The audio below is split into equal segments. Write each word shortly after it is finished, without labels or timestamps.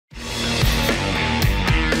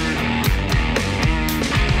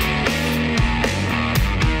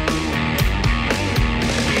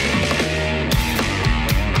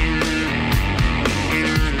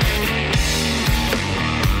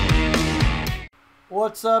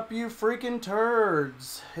What's up, you freaking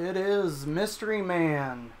turds? It is Mystery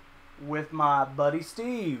Man with my buddy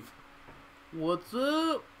Steve. What's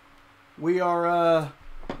up? We are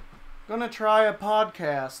gonna try a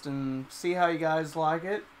podcast and see how you guys like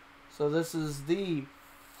it. So this is the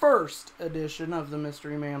first edition of the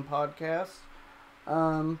Mystery Man podcast.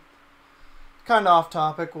 Kind of off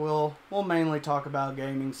topic. We'll mainly talk about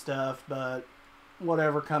gaming stuff, but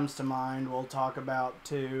whatever comes to mind, we'll talk about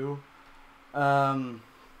too. I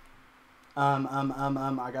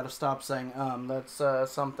gotta stop saying That's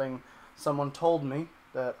something someone told me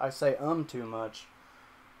that I say too much.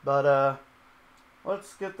 But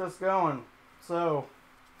let's get this going. So,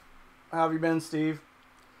 how have you been, Steve?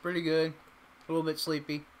 Pretty good. A little bit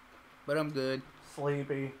sleepy, but I'm good.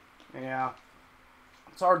 Sleepy. Yeah.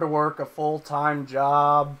 It's hard to work a full-time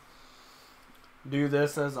job. Do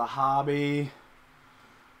this as a hobby.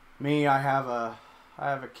 Me, I have a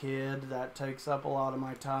kid that takes up a lot of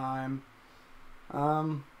my time.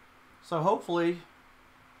 So hopefully,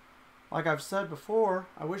 like I've said before,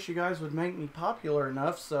 I wish you guys would make me popular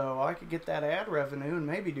enough so I could get that ad revenue and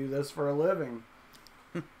maybe do this for a living.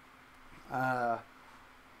 But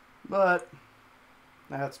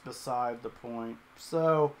that's beside the point.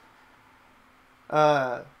 So,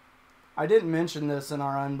 I didn't mention this in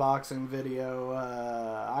our unboxing video.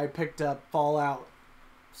 I picked up Fallout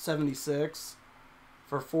 76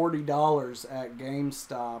 for $40 at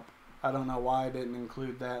GameStop. I don't know why I didn't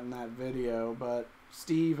include that in that video, but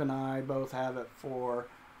Steve and I both have it for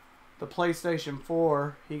the PlayStation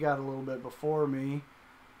 4. He got a little bit before me.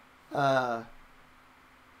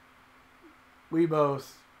 We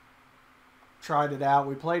both tried it out.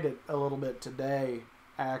 We played it a little bit today,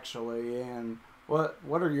 actually. And what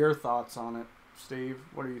are your thoughts on it, Steve?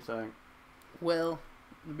 What do you think? Well,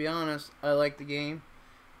 to be honest, I like the game.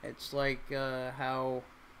 It's like how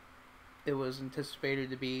it was anticipated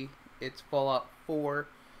to be. It's Fallout 4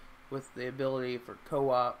 with the ability for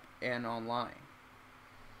co-op and online.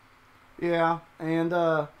 Yeah, and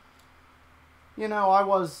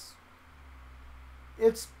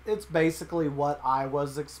it's basically what I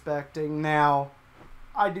was expecting. Now,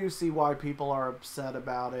 I do see why people are upset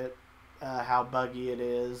about it, how buggy it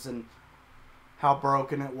is, and how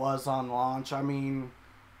broken it was on launch. I mean,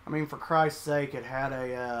 for Christ's sake, it had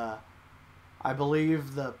I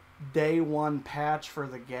believe the day one patch for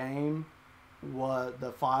the game,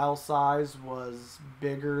 the file size was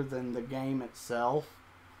bigger than the game itself.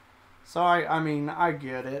 So I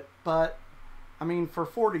get it, but for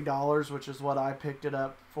 $40, which is what I picked it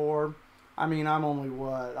up for, I'm only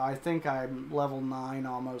I think I'm level 9,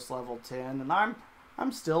 almost level 10, and I'm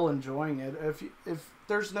still enjoying it. If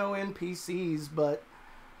there's no NPCs,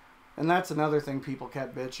 and that's another thing people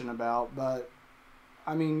kept bitching about, but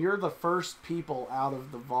you're the first people out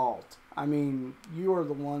of the vault. You are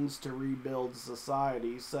the ones to rebuild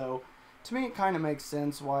society. So, to me, it kind of makes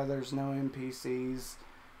sense why there's no NPCs.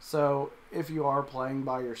 So, if you are playing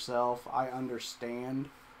by yourself, I understand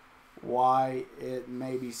why it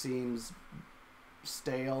maybe seems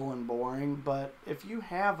stale and boring. But if you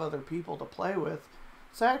have other people to play with,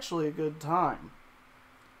 it's actually a good time.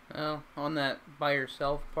 Well, on that by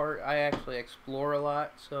yourself part, I actually explore a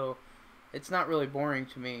lot, so it's not really boring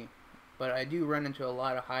to me, but I do run into a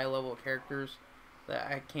lot of high-level characters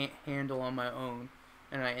that I can't handle on my own,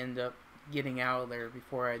 and I end up getting out of there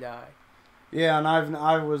before I die. Yeah, and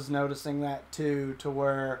I was noticing that too, to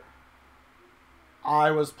where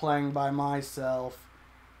I was playing by myself,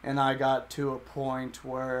 and I got to a point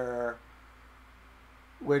where,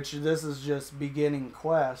 which this is just beginning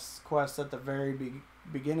quests at the very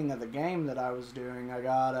beginning of the game that I was doing. I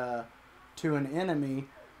got to an enemy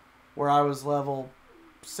where I was level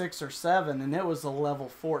 6 or 7, and it was a level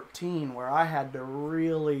 14 where I had to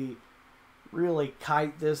really, really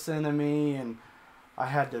kite this enemy, and I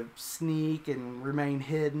had to sneak and remain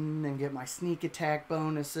hidden and get my sneak attack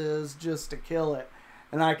bonuses just to kill it.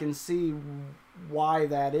 And I can see why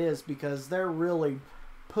that is, because they're really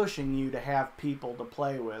pushing you to have people to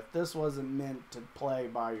play with. This wasn't meant to play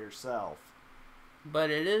by yourself.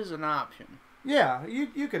 But it is an option. Yeah,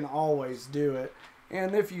 you can always do it.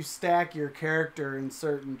 And if you stack your character in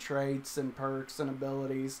certain traits and perks and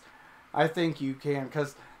abilities, I think you can.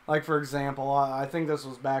 Because, like, for example, I think this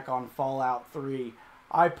was back on Fallout 3.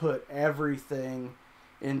 I put everything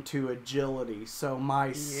into agility. So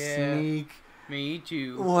my sneak me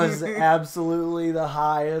too. was absolutely the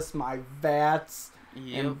highest. My VATS and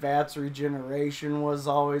Yep. VATS regeneration was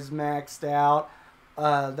always maxed out.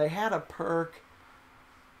 They had a perk.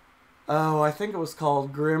 Oh, I think it was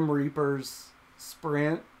called Grim Reaper's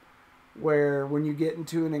Sprint, where when you get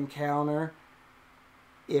into an encounter,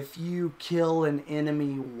 if you kill an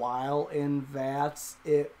enemy while in VATS,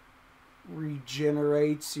 it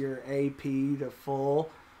regenerates your AP to full.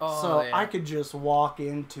 Oh, So yeah. I could just walk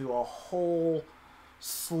into a whole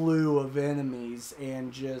slew of enemies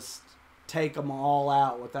and just take them all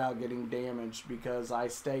out without getting damaged because I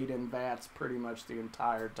stayed in VATS pretty much the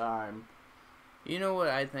entire time. You know what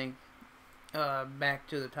I think? Back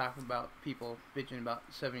to the talk about people bitching about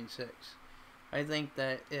 76. I think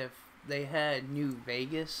that if they had New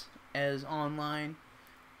Vegas as online,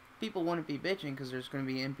 people wouldn't be bitching because there's going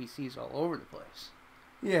to be NPCs all over the place.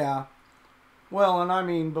 Yeah. Well, and I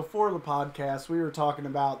mean, before the podcast, we were talking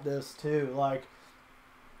about this too. Like,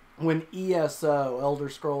 when ESO, Elder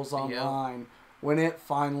Scrolls Online, when it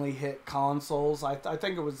finally hit consoles, I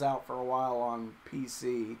think it was out for a while on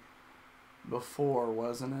PC before,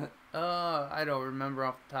 wasn't it? I don't remember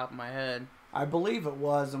off the top of my head. I believe it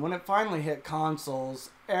was. And when it finally hit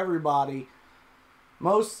consoles, everybody, a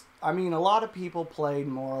lot of people played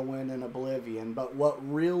Morrowind and Oblivion, but what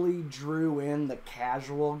really drew in the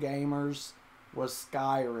casual gamers was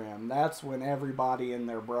Skyrim. That's when everybody and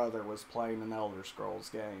their brother was playing an Elder Scrolls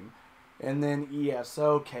game. And then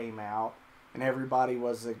ESO came out, and everybody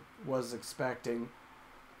was expecting,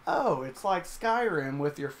 oh, it's like Skyrim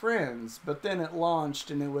with your friends. But then it launched,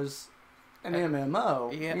 and it was an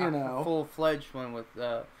MMO, Yeah, a full-fledged one with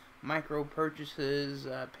micro purchases,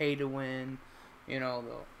 pay to win,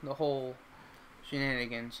 the whole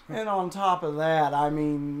shenanigans. And on top of that, I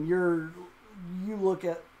mean, you look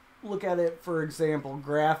at it, for example,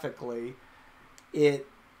 graphically,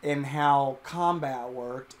 and how combat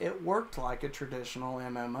worked. It worked like a traditional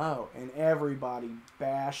MMO, and everybody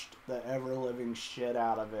bashed the ever-living shit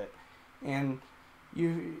out of it. And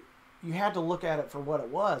you had to look at it for what it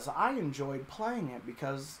was. I enjoyed playing it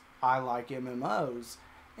because I like MMOs.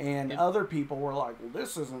 And other people were like, well,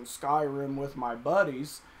 this isn't Skyrim with my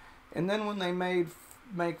buddies. And then when they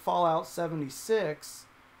make Fallout 76,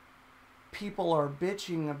 people are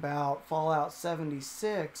bitching about Fallout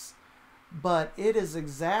 76, but it is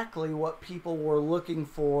exactly what people were looking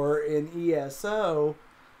for in ESO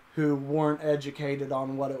who weren't educated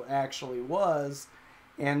on what it actually was.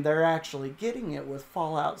 And they're actually getting it with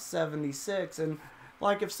Fallout 76. And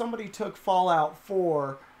like if somebody took Fallout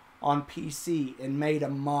 4 on PC and made a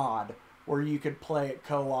mod where you could play it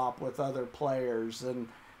co-op with other players and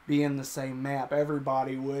be in the same map,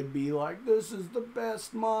 everybody would be like, this is the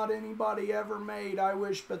best mod anybody ever made. I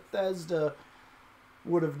wish Bethesda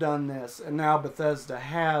would have done this. And now Bethesda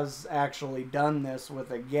has actually done this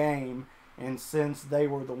with a game, and since they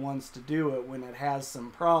were the ones to do it when it has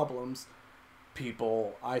some problems,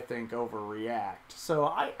 people, I think, overreact. So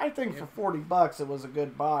I think for $40 it was a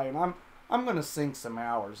good buy, and I'm going to sink some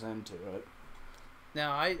hours into it.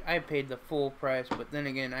 Now, I paid the full price, but then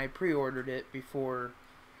again, I pre-ordered it before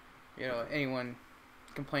anyone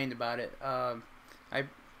complained about it.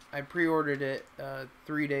 I pre-ordered it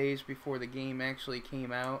 3 days before the game actually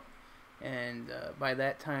came out, and by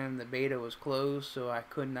that time the beta was closed, so I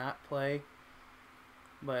could not play.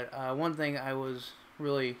 But one thing I was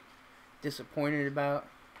really disappointed about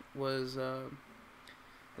was the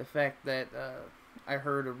fact that I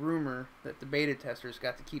heard a rumor that the beta testers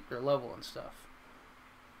got to keep their level and stuff.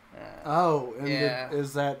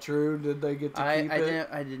 Is that true? Did they get to keep it?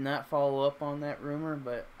 I did not follow up on that rumor,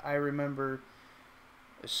 but I remember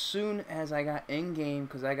as soon as I got in-game,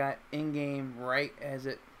 because I got in-game right as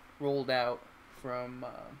it rolled out from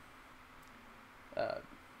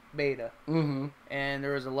beta, and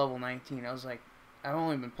there was a level 19. I was like, I've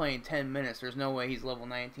only been playing 10 minutes. There's no way he's level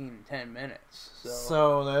 19 in 10 minutes.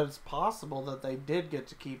 So that's possible that they did get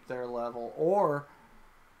to keep their level, or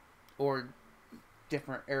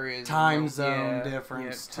different areas. Time zone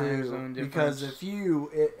difference too. Because if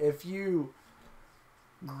you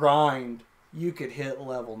grind, you could hit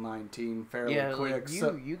level 19 fairly quick.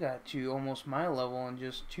 Like you got to almost my level in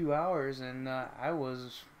just 2 hours, and I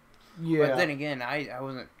was. Yeah. But then again, I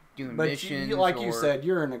wasn't doing missions. You said,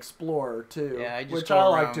 you're an explorer too. Yeah, which I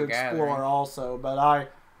like to explore also. But I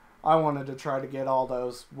wanted to try to get all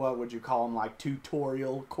those, what would you call them, like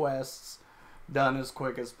tutorial quests done as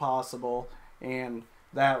quick as possible, and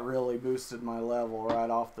that really boosted my level right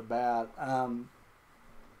off the bat.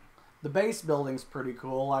 The base building's pretty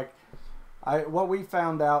cool. Like, what we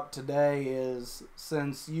found out today is,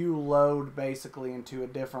 since you load basically into a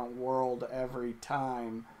different world every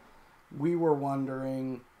time, we were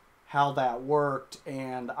wondering how that worked,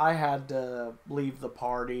 and I had to leave the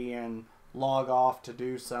party and log off to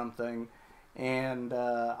do something, and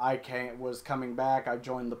was coming back. I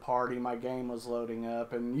joined the party, my game was loading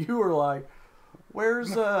up, and you were like,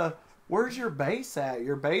 where's where's your base at?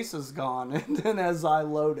 Your base is gone. And then as I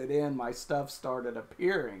loaded in, my stuff started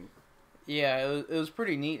appearing. Yeah, it was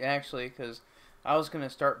pretty neat actually, because I was gonna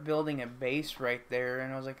start building a base right there,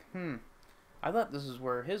 and I was like, I thought this is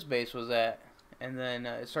where his base was at, and then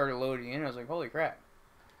it started loading in. I was like, holy crap.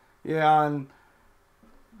 Yeah, and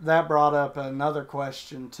that brought up another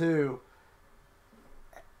question too.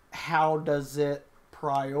 How does it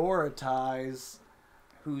prioritize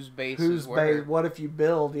Whose base whose is where? base? What if you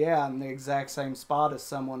build, in the exact same spot as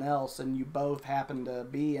someone else, and you both happen to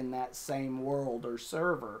be in that same world or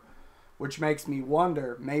server? Which makes me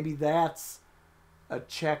wonder, maybe that's a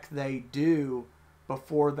check they do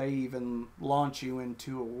before they even launch you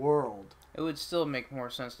into a world. It would still make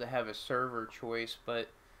more sense to have a server choice, but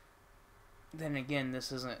then again,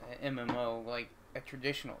 this isn't an MMO like a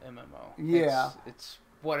traditional MMO. Yeah. It's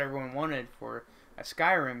what everyone wanted for a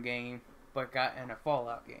Skyrim game, but got in a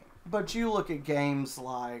Fallout game. But you look at games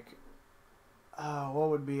like, what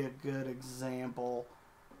would be a good example?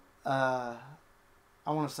 I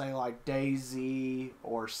want to say like DayZ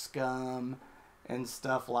or Scum and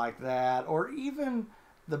stuff like that, or even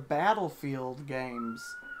the Battlefield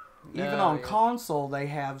games. Even on console, they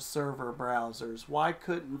have server browsers. Why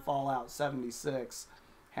couldn't Fallout 76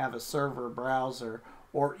 have a server browser,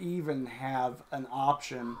 or even have an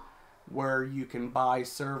option where you can buy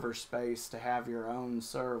server space to have your own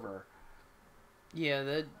server?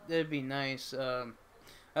 Yeah, that'd be nice.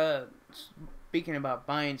 Speaking about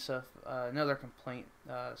buying stuff, another complaint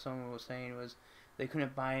someone was saying was they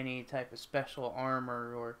couldn't buy any type of special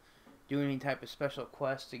armor or do any type of special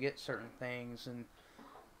quest to get certain things. And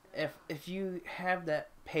if you have that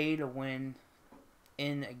pay to win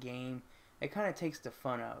in a game, it kind of takes the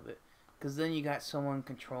fun out of it. Because then you got someone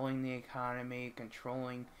controlling the economy,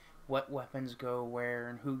 controlling what weapons go where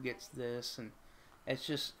and who gets this, and it's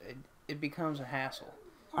just it becomes a hassle.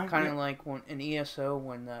 Kind of like when in ESO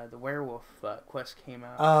when the werewolf quest came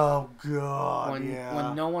out. Oh god,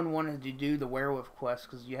 when no one wanted to do the werewolf quest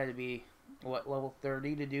because you had to be level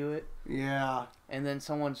 30 to do it. Yeah. And then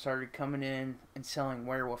someone started coming in and selling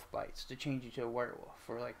werewolf bites to change you to a werewolf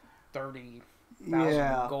for like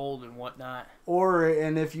 30,000 gold and whatnot.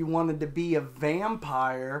 And if you wanted to be a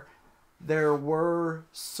vampire, there were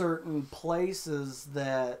certain places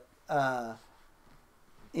that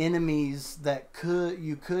enemies that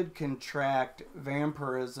you could contract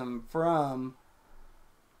vampirism from.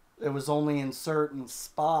 It was only in certain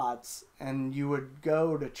spots, and you would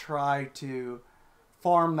go to try to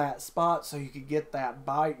farm that spot so you could get that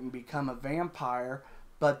bite and become a vampire.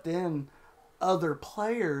 But then other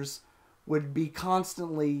players would be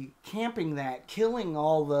constantly camping that, killing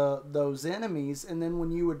all those enemies, and then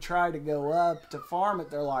when you would try to go up to farm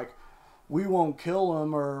it, they're like, we won't kill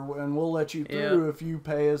them, and we'll let you through if you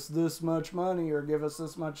pay us this much money or give us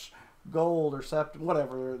this much gold or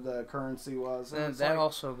whatever the currency was. And that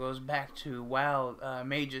also goes back to WoW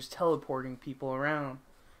mages teleporting people around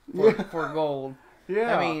for gold.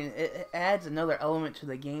 Yeah. I mean, it adds another element to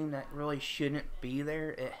the game that really shouldn't be there.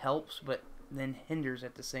 It helps, but then hinders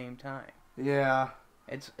at the same time. Yeah.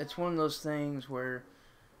 It's one of those things where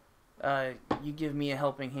you give me a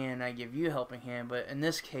helping hand, I give you a helping hand, but in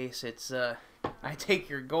this case, it's I take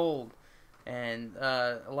your gold. And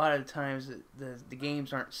a lot of the times the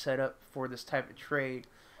games aren't set up for this type of trade,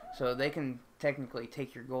 so they can technically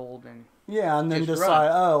take your gold and and then decide,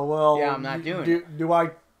 I'm not doing it. Do I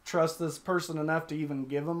trust this person enough to even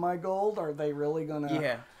give them my gold? Are they really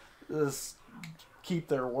gonna just keep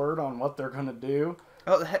their word on what they're gonna do?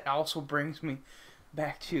 Oh, that also brings me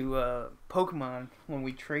back to Pokemon when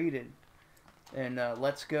we traded and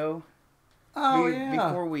Let's Go.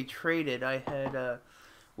 Before we traded, I had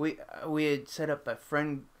we had set up a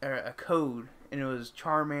code, and it was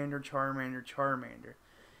Charmander,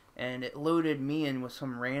 and it loaded me in with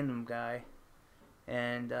some random guy,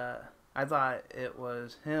 and I thought it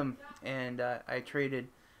was him, and I traded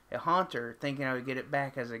a Haunter thinking I would get it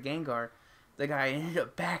back as a Gengar. The guy ended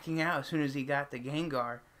up backing out as soon as he got the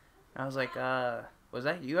Gengar. I was like, was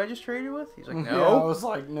that you I just traded with? He's like, no. Yeah, I was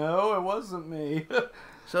like, no, it wasn't me.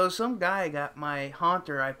 So some guy got my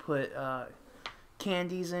Haunter. I put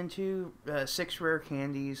candies into 6 rare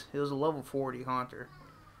candies. It was a level 40 Haunter.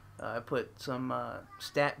 I put some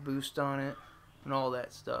stat boost on it and all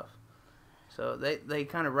that stuff. So they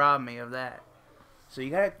kind of robbed me of that. So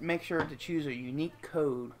you gotta make sure to choose a unique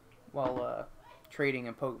code while trading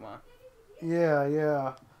in Pokemon.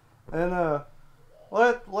 Yeah. And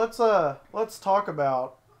let's talk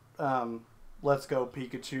about Let's Go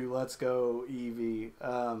Pikachu, Let's Go Eevee.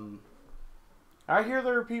 I hear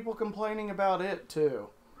there are people complaining about it too.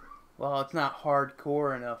 Well, it's not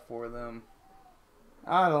hardcore enough for them.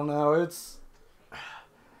 I don't know.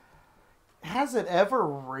 Has it ever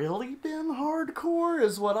really been hardcore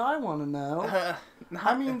is what I want to know.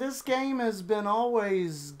 I mean, this game has been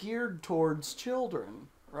always geared towards children,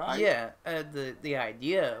 right? Yeah, the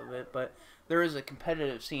idea of it, but there is a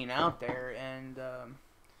competitive scene out there, and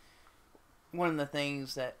one of the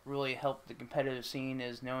things that really helped the competitive scene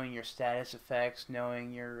is knowing your status effects,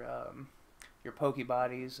 knowing your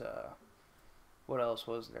Pokebodies. What else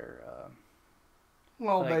was there?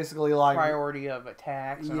 Well, Like basically, like priority of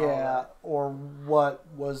attacks and all yeah, that. or what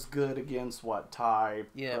was good against what type.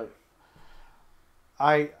 Yeah. But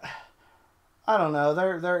I don't know.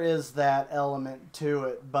 There is that element to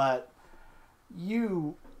it, but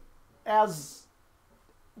you as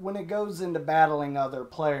when it goes into battling other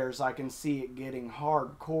players, I can see it getting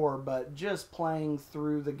hardcore, but just playing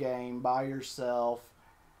through the game by yourself,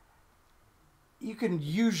 you can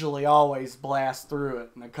usually always blast through it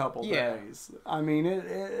in a couple Yeah. days. I mean,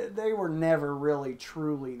 they were never really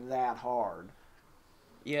truly that hard.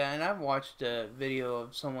 Yeah, and I've watched a video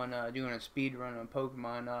of someone doing a speed run on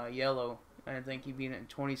Pokemon Yellow, and I think he beat it in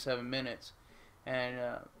 27 minutes.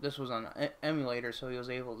 And this was on an emulator, so he was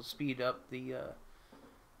able to speed up the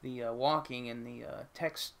walking and the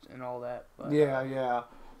text and all that. But, Yeah.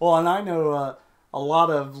 Well, and I know a lot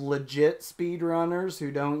of legit speedrunners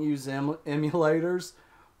who don't use emulators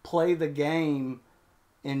play the game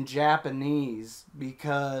in Japanese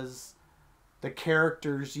because the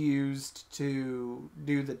characters used to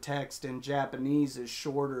do the text in Japanese is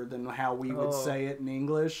shorter than how we would say it in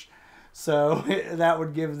English. So that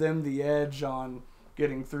would give them the edge on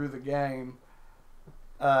getting through the game.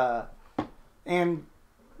 And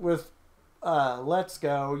with Let's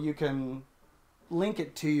Go, you can link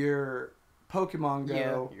it to your Pokemon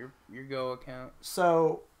Go. Yeah, your Go account.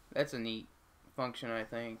 So That's a neat function, I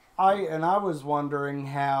think. I was wondering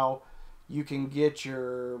how you can get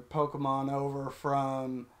your Pokemon over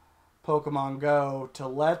from Pokemon Go to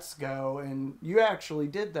Let's Go, and you actually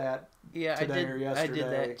did that Yeah, today or I yesterday.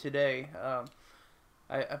 did that today.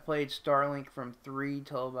 I played Starlink from 3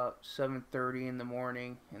 till about 7:30 in the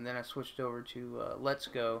morning, and then I switched over to Let's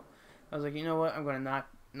Go. I was like, you know what? I'm going to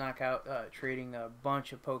knock out trading a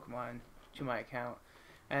bunch of Pokemon to my account.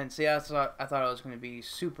 And see, I thought it was going to be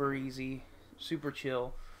super easy, super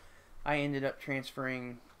chill. I ended up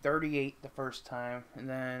transferring 38 the first time, and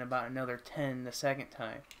then about another 10 the second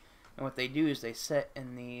time. And what they do is they set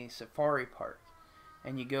in the Safari Park,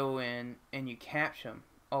 and you go in and you catch them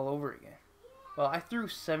all over again. Well, I threw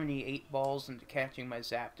 78 balls into catching my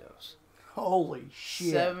Zapdos. Holy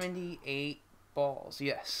shit. 78 balls,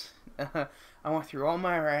 yes. I went through all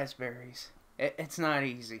my raspberries. It's not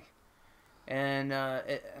easy. And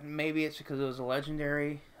maybe it's because it was a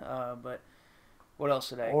legendary, but what else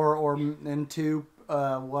did I... Or into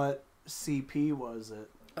what CP was it?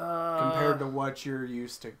 Compared to what you're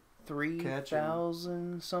used to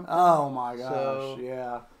 3,000 something. Oh my gosh, so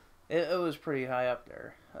yeah. It was pretty high up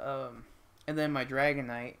there. And then my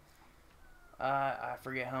Dragonite, I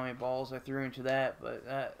forget how many balls I threw into that, but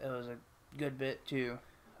it was a good bit too.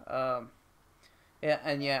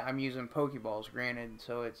 Yeah, I'm using Pokeballs, granted,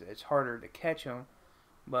 so it's harder to catch them.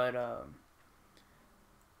 But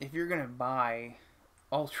if you're gonna buy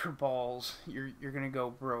Ultra Balls, you're gonna go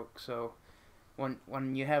broke. So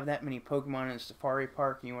when you have that many Pokemon in Safari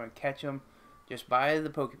Park and you want to catch them, just buy the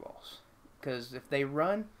Pokeballs, because if they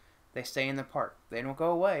run, they stay in the park. They don't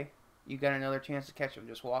go away. You got another chance to catch them.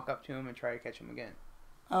 Just walk up to them and try to catch them again.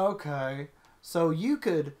 Okay, so you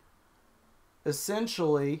could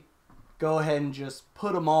essentially go ahead and just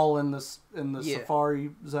put them all in the Safari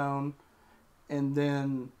zone, and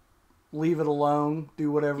then leave it alone.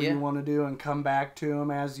 Do whatever you want to do, and come back to them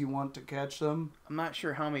as you want to catch them. I'm not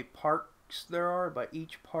sure how many parks there are, but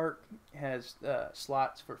each park has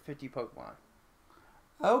slots for 50 Pokemon.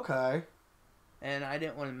 Okay. And I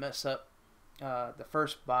didn't want to mess up the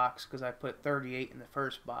first box because I put 38 in the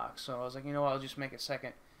first box. So I was like, you know what, I'll just make a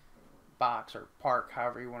second box or park,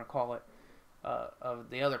 however you want to call it, of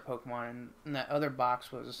the other Pokemon. And that other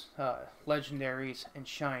box was legendaries and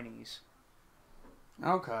shinies.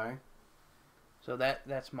 Okay. So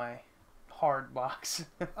that's my hard box.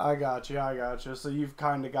 I got you. So you've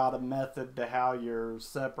kind of got a method to how you're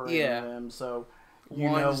separating them, so you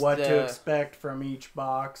know what to expect from each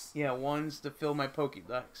box. Yeah, one's to fill my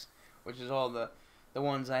Pokédex, which is all the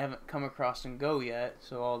ones I haven't come across in Go yet.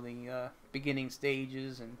 So all the beginning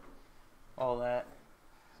stages and all that.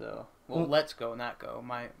 So Let's Go, not Go.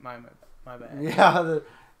 My bad. Yeah,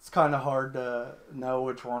 it's kind of hard to know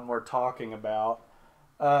which one we're talking about.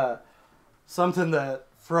 Something that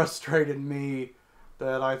frustrated me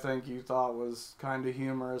that I think you thought was kind of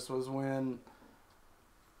humorous was when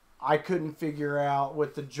I couldn't figure out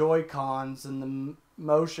with the Joy-Cons and the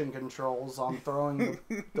motion controls on throwing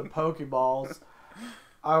the Pokeballs.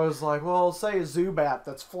 I was like, well, say a Zubat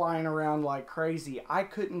that's flying around like crazy. I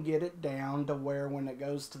couldn't get it down to where when it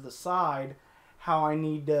goes to the side, how I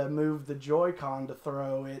need to move the Joy-Con to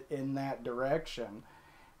throw it in that direction.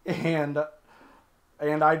 And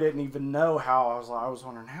I didn't even know how. I was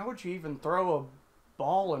wondering, how would you even throw a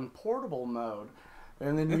ball in portable mode?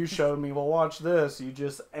 And then you showed me, well, watch this. You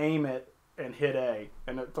just aim it and hit A,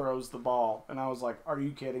 and it throws the ball. And I was like, are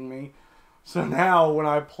you kidding me? So now when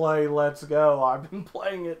I play Let's Go, I've been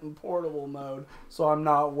playing it in portable mode, so I'm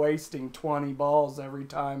not wasting 20 balls every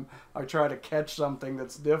time I try to catch something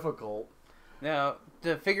that's difficult. Now,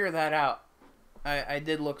 to figure that out, I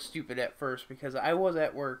did look stupid at first because I was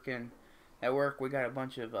at work, and at work we got a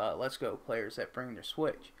bunch of Let's Go players that bring their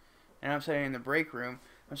Switch. And I'm sitting in the break room,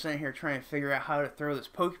 I'm sitting here trying to figure out how to throw this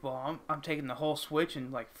Pokeball. I'm taking the whole Switch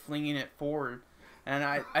and like flinging it forward, and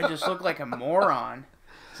I just look like a moron.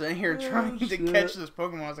 Sitting here trying to catch this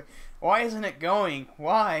Pokemon. I was like, why isn't it going?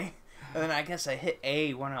 Why? And then I guess I hit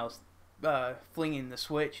A when I was flinging the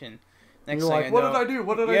Switch, and next thing I know, what did I do?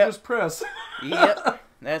 What did I just press? Yep,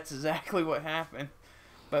 that's exactly what happened.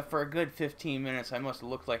 But for a good 15 minutes, I must have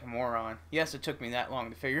looked like a moron. Yes, it took me that long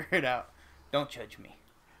to figure it out. Don't judge me.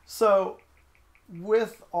 So,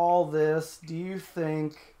 with all this, do you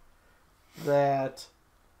think that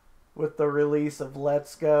with the release of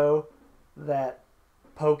Let's Go, that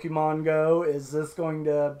Pokemon Go, is this going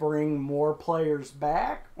to bring more players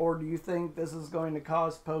back, or do you think this is going to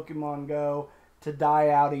cause Pokemon Go to die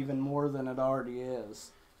out even more than it already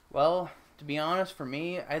is? Well, to be honest, for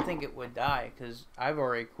me, I think it would die because I've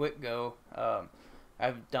already quit Go.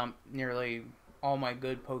 I've dumped nearly all my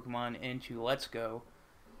good Pokemon into Let's Go,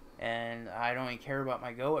 and I don't even care about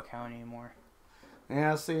my Go account anymore.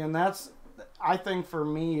 Yeah, see, and I think for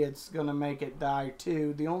me, it's going to make it die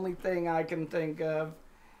too. The only thing I can think of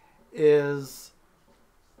is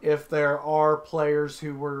if there are players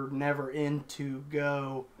who were never into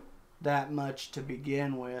Go that much to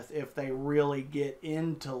begin with, if they really get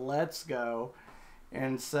into Let's Go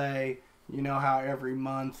and say, you know how every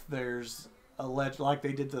month there's like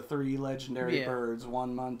they did the 3 legendary birds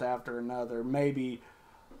one month after another, maybe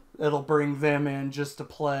it'll bring them in just to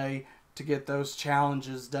play to get those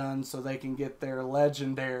challenges done so they can get their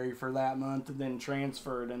legendary for that month and then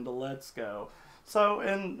transfer it into Let's Go. So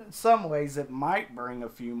in some ways it might bring a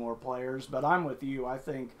few more players, but I'm with you. I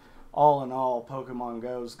think all in all, Pokemon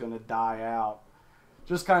Go is going to die out.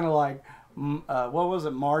 Just kind of like, what was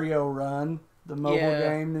it, Mario Run, the mobile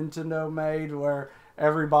game Nintendo made, where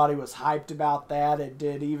everybody was hyped about that. It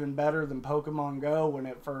did even better than Pokemon Go when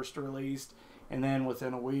it first released, and then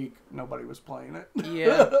within a week, nobody was playing it.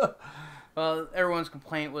 Yeah. Well, everyone's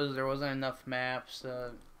complaint was there wasn't enough maps.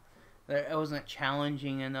 It wasn't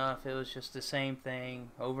challenging enough. It was just the same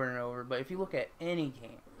thing over and over. But if you look at any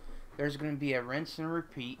game, there's going to be a rinse and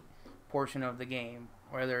repeat portion of the game.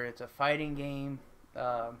 Whether it's a fighting game,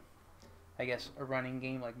 I guess a running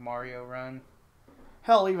game like Mario Run.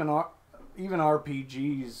 Hell, even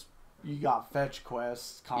RPGs, you got fetch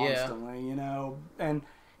quests constantly, you know. And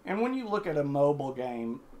when you look at a mobile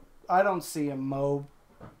game, I don't see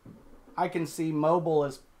I can see mobile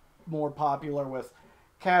as more popular with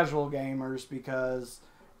casual gamers because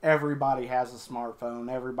everybody has a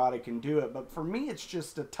smartphone, everybody can do it. But for me, it's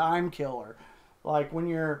just a time killer. Like when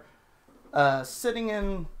you're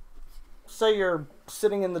say you're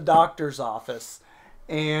sitting in the doctor's office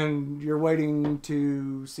and you're waiting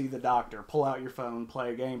to see the doctor, pull out your phone,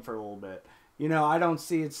 play a game for a little bit. You know, I don't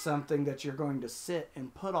see it's something that you're going to sit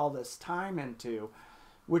and put all this time into,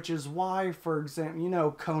 which is why, for example, you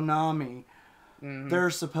know, Konami, they're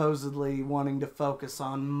supposedly wanting to focus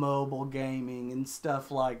on mobile gaming and stuff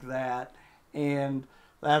like that. And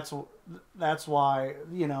that's why,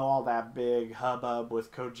 you know, all that big hubbub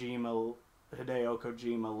with Hideo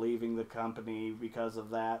Kojima leaving the company because of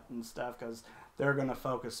that and stuff, because they're going to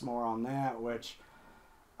focus more on that, which,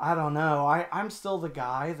 I don't know. I'm still the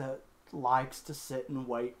guy that likes to sit and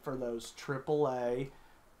wait for those AAA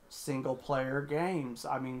single-player games.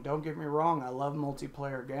 I mean, don't get me wrong, I love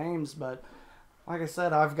multiplayer games, but like I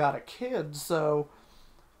said, I've got a kid, so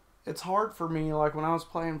it's hard for me. Like when I was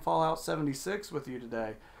playing Fallout 76 with you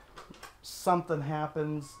today, something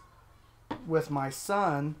happens with my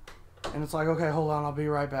son, and it's like, okay, hold on, I'll be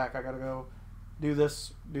right back. I gotta go do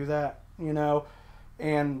this, do that, you know?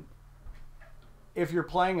 And if you're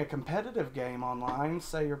playing a competitive game online,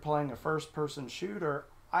 say you're playing a first-person shooter,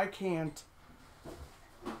 I can't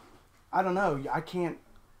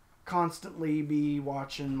constantly be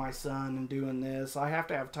watching my son and doing this. I have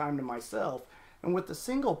to have time to myself. And with the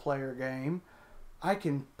single player game, I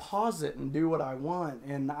can pause it and do what I want,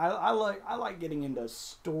 and I like getting into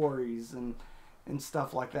stories and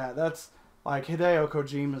stuff like that. That's like Hideo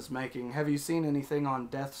Kojima's making. Have you seen anything on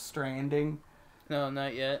Death Stranding? No,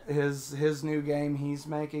 not yet. His new game he's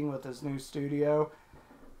making with his new studio.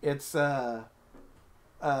 It's Norman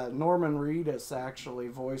Reedus actually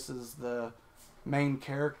voices the main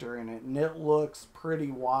character in it, and it looks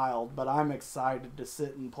pretty wild. But I'm excited to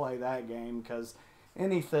sit and play that game because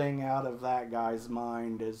anything out of that guy's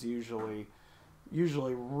mind is usually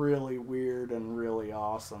really weird and really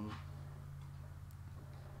awesome.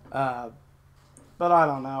 But I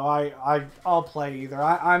don't know. I'll play either.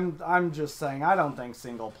 I'm just saying I don't think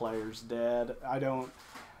single player's dead. I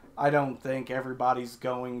don't think everybody's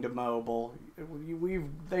going to mobile.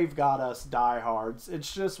 They've got us diehards.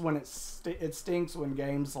 It's just when it stinks when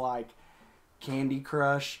games like Candy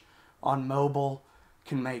Crush on mobile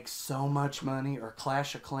can make so much money, or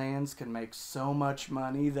Clash of Clans can make so much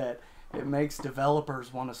money that it makes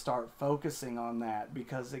developers want to start focusing on that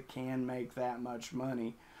because it can make that much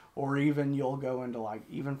money. Or even you'll go into like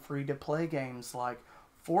even free to play games like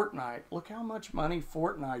Fortnite. Look how much money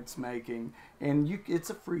Fortnite's making, and it's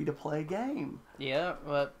a free to play game. Yeah,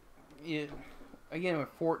 but again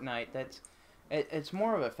with Fortnite, it's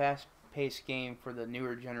more of a fast paced game for the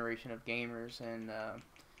newer generation of gamers, and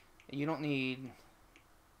you don't need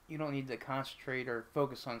to concentrate or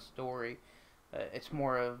focus on story. It's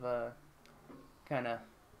more of a kind of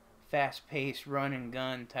fast paced run and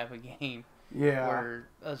gun type of game. Yeah. Where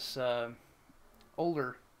us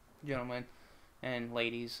older gentlemen and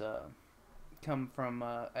ladies come from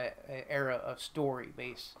an era of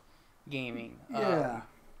story-based gaming. Yeah.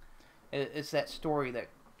 It's that story that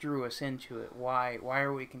drew us into it. Why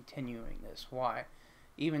are we continuing this? Why?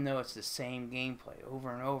 Even though it's the same gameplay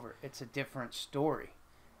over and over, it's a different story.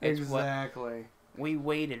 Exactly. We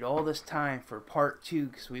waited all this time for part 2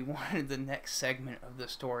 because we wanted the next segment of the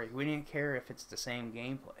story. We didn't care if it's the same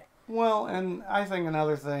gameplay. Well, and I think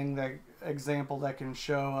another example that can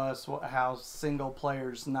show us how single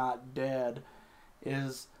player's not dead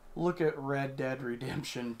is look at Red Dead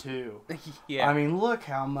Redemption 2. Yeah. I mean, look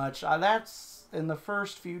how much that's in the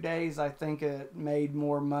first few days. I think it made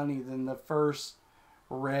more money than the first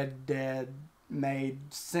Red Dead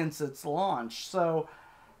made since its launch. So,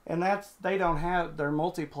 and they don't have their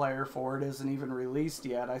multiplayer for it isn't even released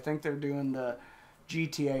yet. I think they're doing the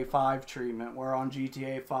GTA 5 treatment, where on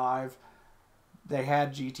GTA 5 they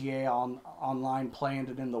had GTA Online planned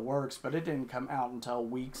and in the works, but it didn't come out until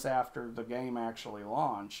weeks after the game actually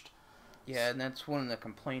launched. Yeah, and that's one of the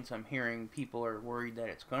complaints I'm hearing. People are worried that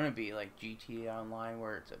it's going to be like GTA Online,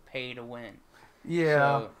 where it's a pay to win.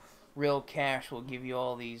 Yeah. So real cash will give you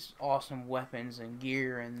all these awesome weapons and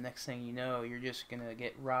gear, and next thing you know, you're just going to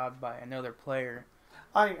get robbed by another player.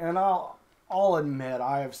 I'll admit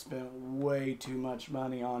I have spent way too much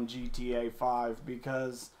money on GTA 5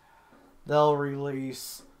 because they'll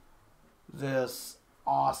release this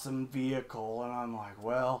awesome vehicle and I'm like,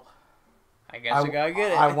 well, I guess I gotta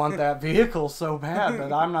get it. I want that vehicle so bad,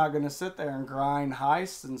 but I'm not going to sit there and grind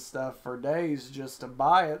heists and stuff for days just to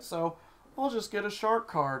buy it, so I'll just get a shark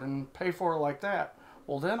card and pay for it like that.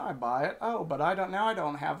 Well, then I buy it. Oh, but I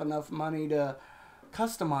don't have enough money to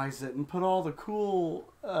customize it and put all the cool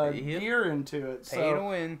gear into it. Pay to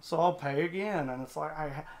win. So I'll pay again, and it's like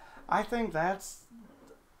I think that's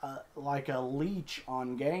like a leech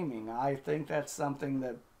on gaming. I think that's something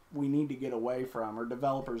that we need to get away from, or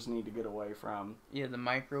developers need to get away from. Yeah, the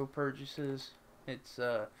micro purchases. It's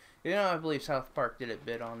I believe South Park did a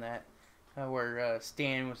bit on that, where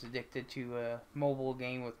Stan was addicted to a mobile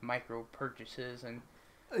game with micro purchases and.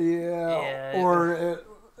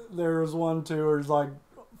 There was one too where it's like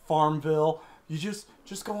Farmville. You just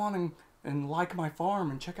go on and like my farm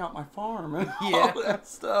and check out my farm and all that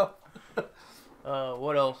stuff.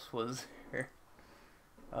 What else was there?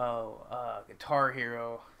 Guitar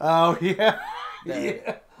Hero. Oh yeah.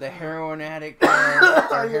 The heroin addict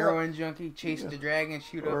or heroin junkie chase the dragon,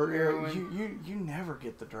 shoot up heroin. You never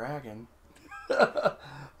get the dragon.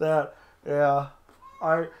 I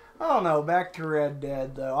don't know. Back to Red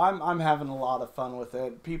Dead though. I'm having a lot of fun with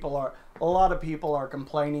it. A lot of people are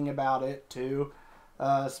complaining about it too,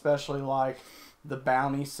 especially like the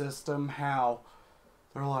bounty system. How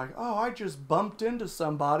they're like, oh, I just bumped into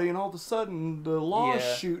somebody and all of a sudden the law's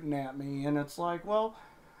shooting at me, and it's like, well,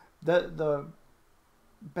 the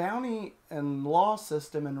bounty and law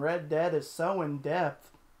system in Red Dead is so in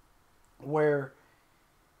depth where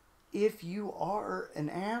if you are an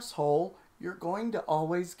asshole, you're going to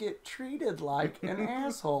always get treated like an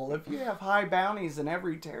asshole. If you have high bounties in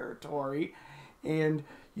every territory and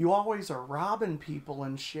you always are robbing people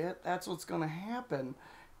and shit. That's what's going to happen.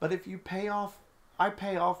 But if you I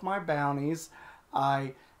pay off my bounties.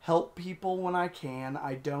 I help people when I can.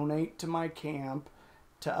 I donate to my camp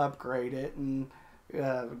to upgrade it and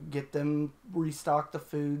get them restock the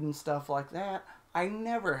food and stuff like that. I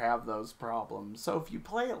never have those problems. So if you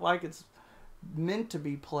play it like it's meant to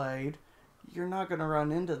be played, you're not going to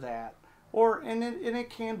run into that. And it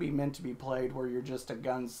can be meant to be played where you're just a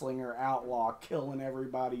gunslinger outlaw killing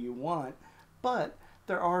everybody you want, but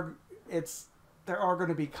there are going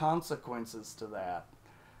to be consequences to that.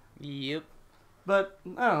 Yep. But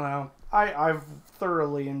I don't know. I've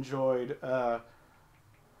thoroughly enjoyed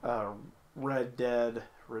Red Dead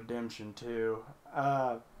Redemption 2.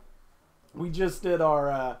 We just did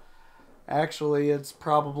our actually it's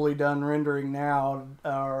probably done rendering now,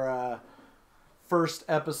 our first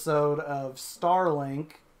episode of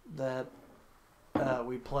Starlink that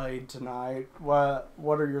we played tonight. What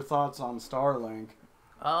are your thoughts on Starlink?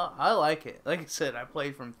 I like it. Like I said, I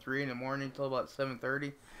played from 3 in the morning till about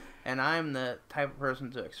 7:30, and I'm the type of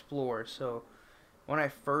person to explore. So when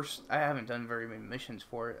I haven't done very many missions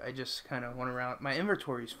for it. I just kind of went around. My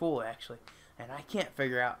inventory is full actually, and I can't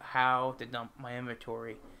figure out how to dump my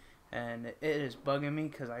inventory, and it is bugging me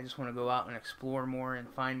because I just want to go out and explore more and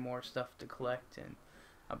find more stuff to collect.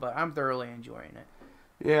 But I'm thoroughly enjoying it.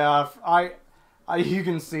 Yeah, you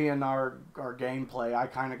can see in our gameplay, I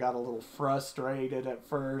kind of got a little frustrated at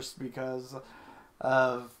first because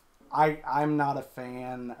of I'm not a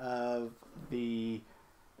fan of the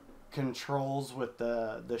controls with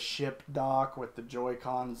the ship dock with the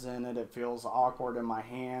Joy-Cons in it. It feels awkward in my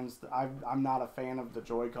hands. I'm not a fan of the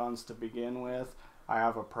Joy-Cons to begin with. I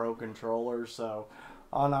have a Pro controller, so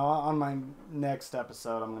on my next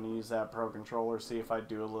episode I'm going to use that Pro controller, see if I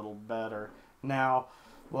do a little better. Now,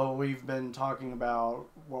 well, we've been talking about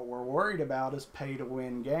what we're worried about is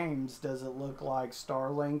pay-to-win games. Does it look like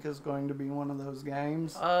Starlink is going to be one of those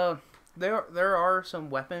games? There are some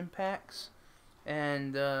weapon packs,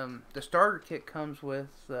 and the starter kit comes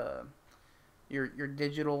with your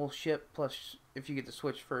digital ship plus, if you get the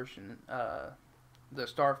Switch version, the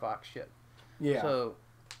Star Fox ship. Yeah. So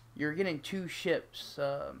you're getting 2 ships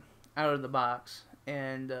out of the box,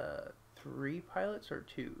 and 3 pilots or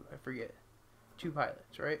 2, I forget. 2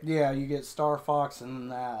 pilots, right? Yeah, you get Star Fox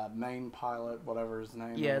and that main pilot, whatever his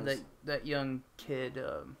name is. Yeah, that young kid.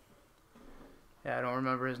 I don't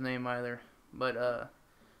remember his name either. But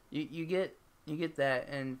you get that,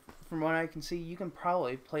 and from what I can see, you can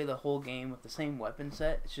probably play the whole game with the same weapon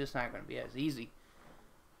set. It's just not going to be as easy.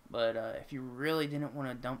 But if you really didn't want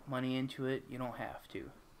to dump money into it, you don't have to.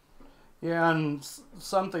 Yeah, and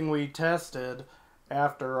something we tested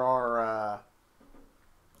after our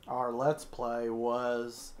Let's Play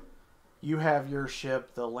was you have your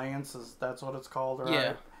ship, the Lance, that's what it's called, right?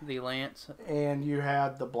 Yeah, the Lance. And you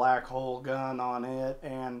had the black hole gun on it,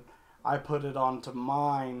 and I put it onto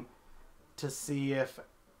mine to see if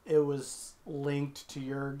it was linked to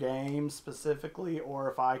your game specifically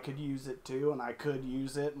or if I could use it too, and I could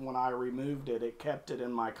use it, and when I removed it, it kept it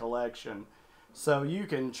in my collection. So you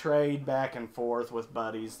can trade back and forth with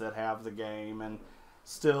buddies that have the game and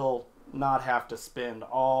still not have to spend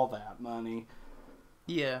all that money.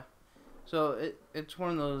 Yeah. So it's one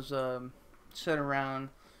of those sit around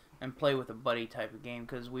and play with a buddy type of game,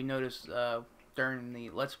 because we noticed during the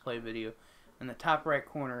Let's Play video, in the top right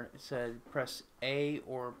corner it said press A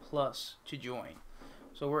or plus to join.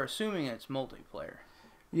 So we're assuming it's multiplayer.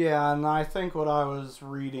 Yeah, and I think what I was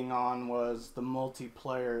reading on was the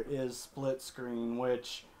multiplayer is split screen,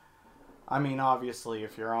 which, I mean, obviously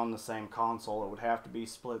if you're on the same console it would have to be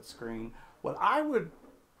split screen. What I would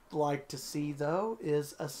like to see though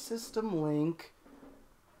is a system link,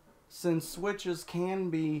 since Switches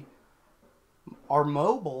are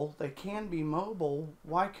mobile, they can be mobile.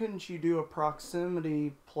 Why couldn't you do a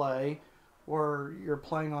proximity play where you're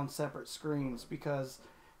playing on separate screens? Because,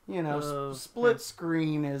 you know, split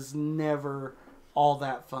screen is never all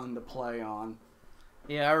that fun to play on.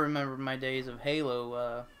 Yeah, I remember my days of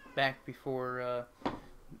Halo back before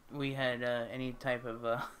we had any type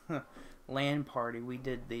of LAN party. We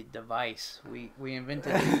did the device. We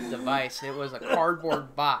invented the device. It was a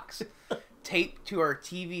cardboard box taped to our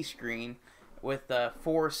TV screen with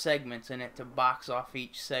 4 segments in it to box off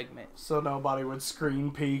each segment. So nobody would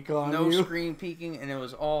screen peek on you? No screen peeking, and it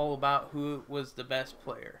was all about who was the best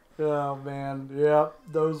player. Oh, man. Yep,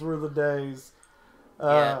 those were the days.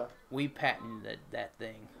 Yeah, we patented that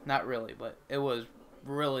thing. Not really, but it was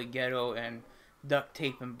really ghetto and duct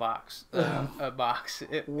tape and box. A box.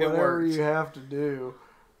 It Whatever works. you have to do.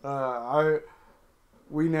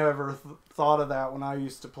 we never thought of that when I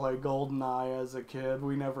used to play GoldenEye as a kid.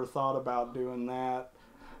 We never thought about doing that.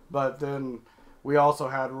 But then we also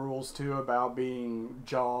had rules too about being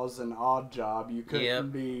Jaws and Odd Job. You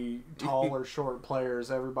couldn't be tall or short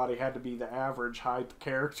players. Everybody had to be the average height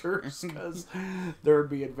characters because there would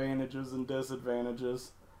be advantages and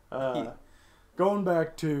disadvantages. Going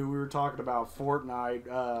back to, we were talking about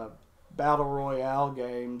Fortnite, Battle Royale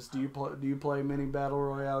games. Do you play many Battle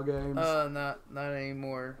Royale games? Not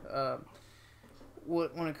anymore.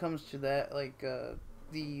 When it comes to that, like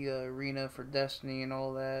the arena for Destiny and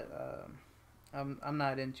all that, I'm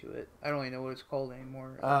not into it. I don't even know what it's called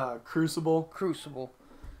anymore. Crucible. Crucible.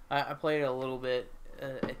 I played it a little bit.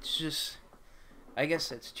 It's just, I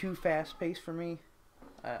guess it's too fast paced for me.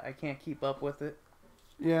 I can't keep up with it.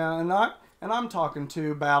 Yeah, and I'm talking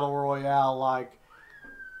to Battle Royale like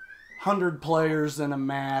 100 players in a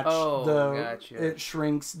match. Oh, gotcha. It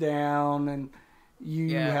shrinks down and you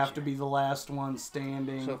Gotcha. have to be the last one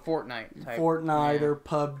standing. So Fortnite type. Fortnite or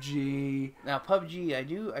PUBG. Now PUBG, I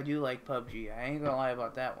do like PUBG. I ain't gonna lie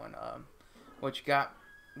about that one. What got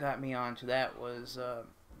me onto that was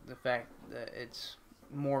the fact that it's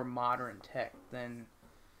more modern tech than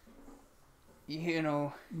the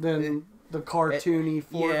cartoony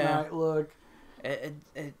Fortnite look.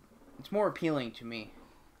 It's more appealing to me.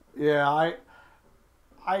 Yeah,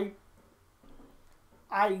 I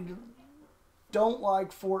don't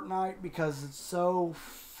like Fortnite because it's so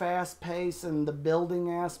fast-paced and the building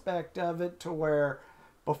aspect of it to where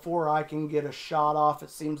before I can get a shot off, it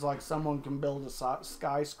seems like someone can build a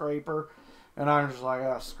skyscraper. And I'm just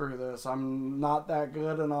like, screw this. I'm not that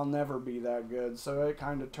good and I'll never be that good. So it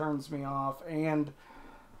kind of turns me off. And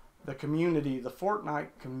the Fortnite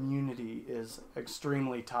community is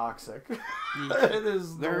extremely toxic. It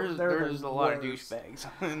is. There's a lot of douchebags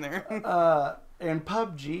in there. And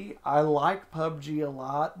PUBG, I like PUBG a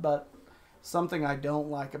lot, but something I don't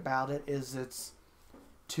like about it is it's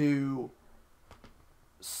too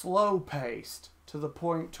slow-paced to the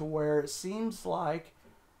point to where it seems like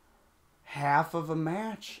half of a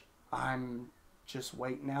match I'm just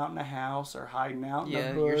waiting out in the house or hiding out in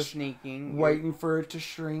the bush. You're sneaking. Waiting for it to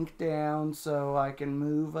shrink down so I can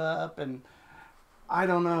move up. And I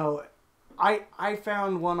don't know. I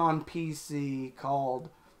found one on PC called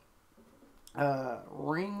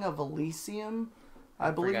Ring of Elysium,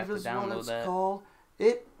 I believe is what it's called.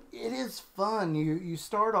 It is fun. You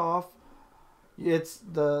start off, it's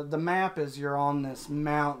the map is you're on this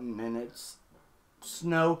mountain and it's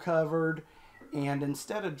snow covered, and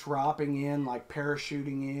instead of dropping in like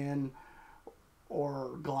parachuting in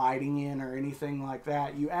or gliding in or anything like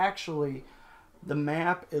that, the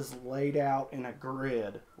map is laid out in a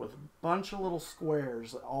grid with a bunch of little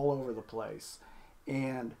squares all over the place,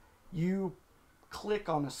 and you click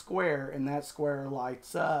on a square and that square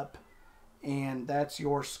lights up, and that's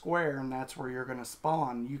your square and that's where you're going to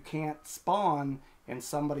spawn. You can't spawn in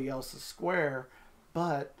somebody else's square,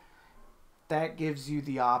 but that gives you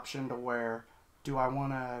the option to where, do I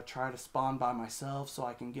want to try to spawn by myself so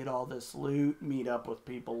I can get all this loot, meet up with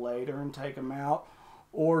people later and take them out?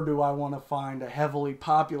 Or do I want to find a heavily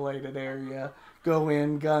populated area, go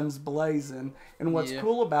in guns blazing? And what's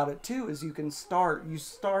cool about it too is you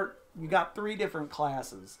got 3 different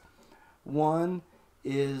classes. One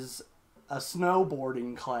is a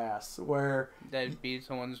snowboarding class where that'd be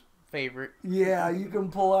someone's favorite. Yeah, you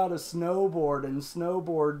can pull out a snowboard and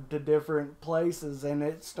snowboard to different places, and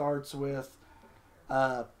it starts with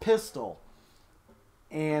a pistol.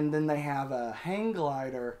 And then they have a hang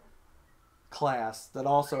glider class that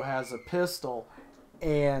also has a pistol,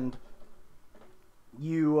 and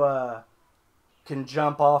you can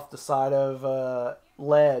jump off the side of a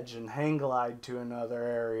ledge and hang glide to another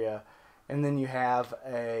area. And then you have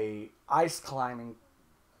a ice climbing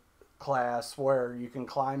class where you can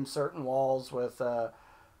climb certain walls with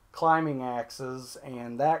climbing axes,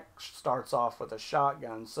 and that starts off with a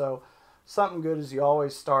shotgun. So something good is you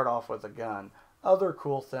always start off with a gun. Other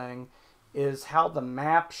cool thing is how the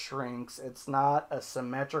map shrinks. It's not a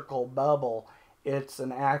symmetrical bubble. It's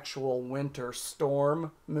an actual winter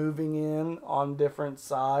storm moving in on different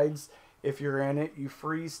sides. If you're in it, you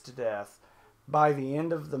freeze to death. By the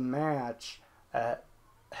end of the match, a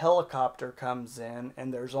helicopter comes in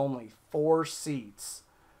and there's only 4 seats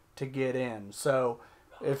to get in. So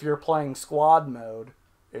if you're playing squad mode,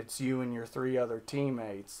 it's you and your 3 other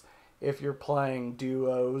teammates. If you're playing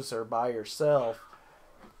duos or by yourself,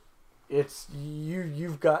 it's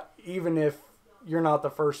you've got, even if you're not the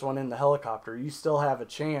first one in the helicopter, you still have a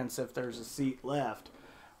chance if there's a seat left.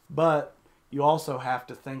 But you also have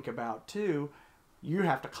to think about too, you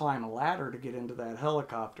have to climb a ladder to get into that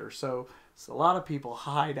helicopter. So So a lot of people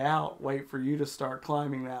hide out, wait for you to start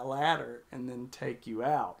climbing that ladder, and then take you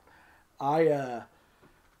out. I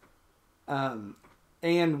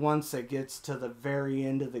and once it gets to the very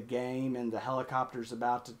end of the game and the helicopter's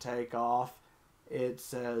about to take off, it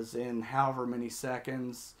says in however many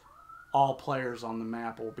seconds, all players on the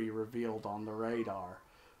map will be revealed on the radar.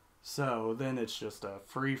 So then it's just a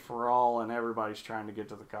free for all, and everybody's trying to get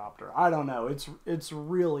to the copter. I don't know. It's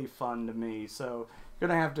really fun to me. So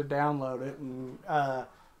gonna have to download it, and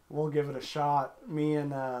we'll give it a shot. Me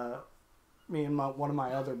and one of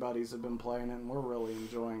my other buddies have been playing it, and we're really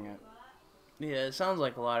enjoying it. Yeah, it sounds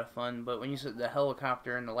like a lot of fun, but when you said the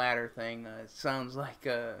helicopter and the ladder thing, it sounds like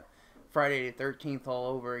Friday the 13th all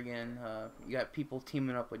over again. You got people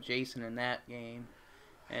teaming up with Jason in that game,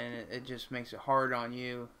 and it just makes it hard on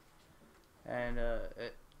you. And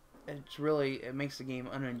it makes the game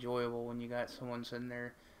unenjoyable when you got someone sitting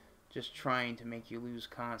there just trying to make you lose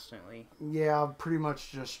constantly. Yeah, pretty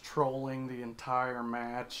much just trolling the entire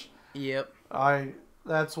match. Yep.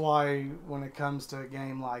 That's why when it comes to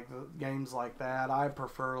games like that, I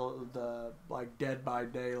prefer the Dead by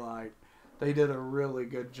Daylight. They did a really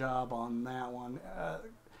good job on that one.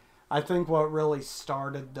 I think what really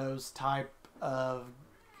started that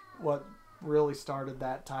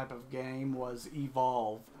type of game was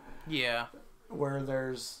Evolve. Yeah. Where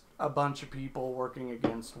there's a bunch of people working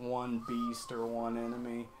against one beast or one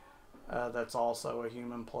enemy that's also a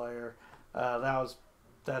human player.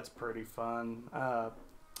 That's pretty fun. I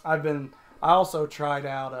also tried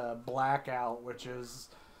out Blackout, which is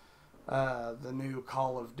the new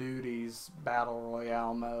Call of Duty's Battle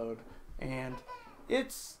Royale mode, and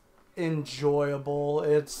it's enjoyable.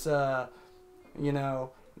 It's not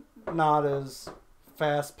as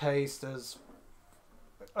fast paced as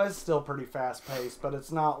it's still pretty fast paced, but it's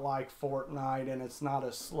not like Fortnite, and it's not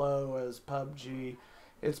as slow as PUBG.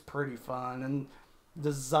 It's pretty fun. And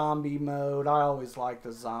the zombie mode, I always like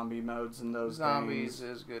the zombie modes in those Zombies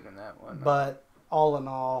games. is good in that one. But all in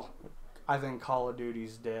all, I think Call of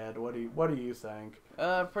Duty's dead. What do you think?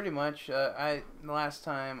 Pretty much. The last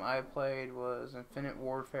time I played was Infinite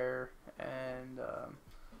Warfare, and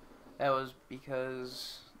that was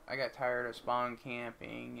because I got tired of spawn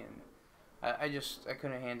camping, and I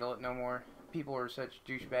couldn't handle it no more. People are such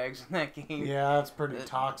douchebags in that game. Yeah, that's pretty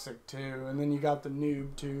toxic too. And then you got the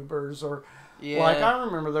noob tubers, yeah. I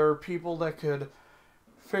remember there were people that could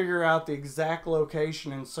figure out the exact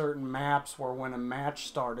location in certain maps where when a match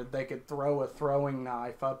started, they could throw a throwing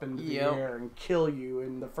knife up into the air and kill you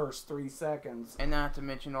in the first 3 seconds. And not to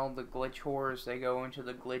mention all the glitch whores. They go into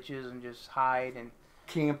the glitches and just hide and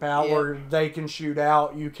camp out where they can shoot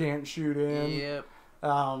out, you can't shoot in. Yep.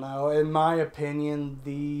 I don't know. In my opinion,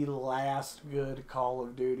 the last good Call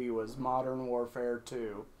of Duty was Modern Warfare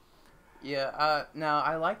 2. Yeah, now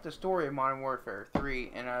I like the story of Modern Warfare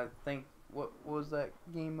 3, and I think, what was that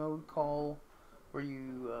game mode called where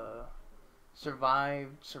you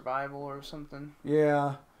survival or something?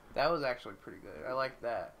 Yeah. That was actually pretty good. I like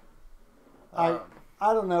that. I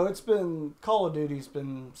don't know. Call of Duty's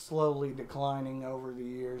been slowly declining over the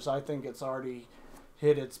years. I think it's already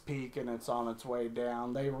hit its peak and it's on its way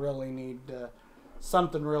down. They really need to,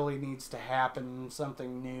 something really needs to happen,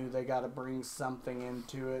 something new. They got to bring something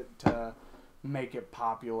into it to make it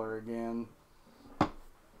popular again.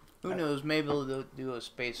 Who knows? Maybe they'll do a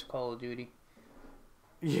space Call of Duty.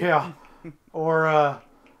 Yeah. Or,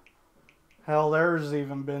 hell, there's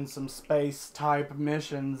even been some space-type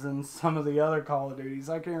missions in some of the other Call of Duties.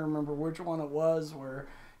 I can't remember which one it was where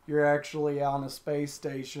you're actually on a space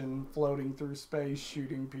station floating through space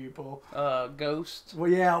shooting people. Ghost.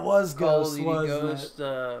 Well, yeah, it was Ghost, wasn't Ghost,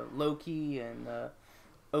 Loki, and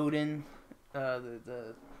Odin.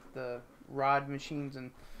 The rod machines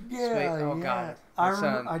and space. Oh, God. I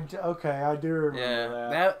do remember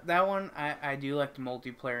that. That one, I do like the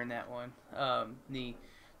multiplayer in that one. The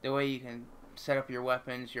way you can set up your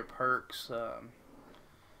weapons, your perks.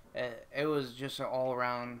 It was just an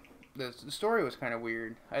all-around... The story was kind of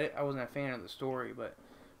weird. I wasn't a fan of the story, but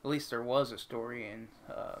at least there was a story and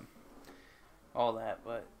all that.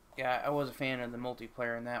 But yeah, I was a fan of the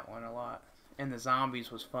multiplayer in that one a lot. And the zombies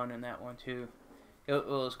was fun in that one too. It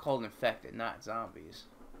was called Infected, not Zombies.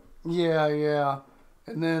 Yeah.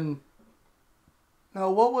 And then... No,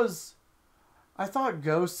 what was... I thought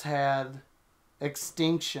Ghosts had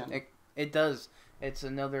Extinction. It does. It's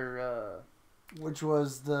another... which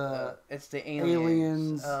was it's the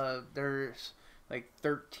aliens. There's like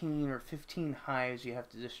 13 or 15 hives you have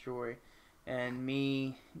to destroy. And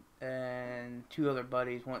me and 2 other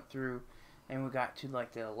buddies went through and we got to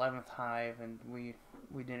like the 11th hive and we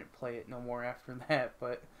didn't play it no more after that.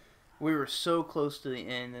 But We were so close to the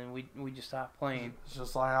end, and we just stopped playing. It's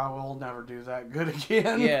just like, I will never do that good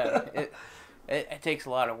again. Yeah, it takes a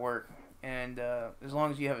lot of work, and as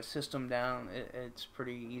long as you have a system down, it's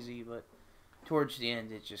pretty easy. But towards the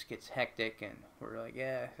end, it just gets hectic, and we're like,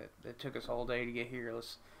 yeah, it took us all day to get here.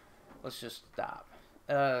 Let's just stop.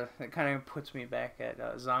 It kind of puts me back at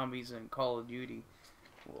zombies and Call of Duty.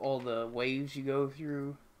 All the waves you go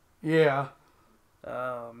through. Yeah.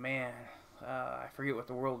 Oh man, I forget what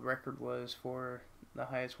the world record was for the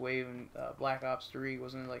highest wave in Black Ops 3.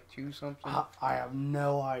 Wasn't it like 2 something? I have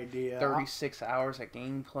no idea. 36 hours of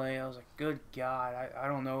gameplay. I was like, good God, I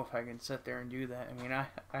don't know if I can sit there and do that. I mean, I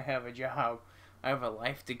have a job. I have a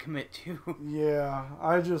life to commit to. Yeah,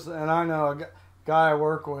 I know a guy I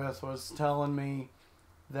work with was telling me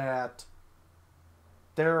that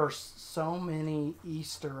there are so many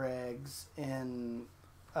Easter eggs in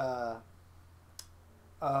the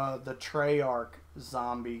Treyarch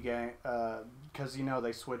zombie game, because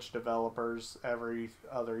they switch developers every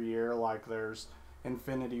other year. Like there's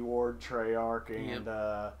Infinity Ward Treyarch and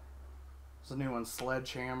there's a new one,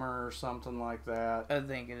 Sledgehammer or something like that. I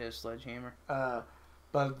think it is Sledgehammer.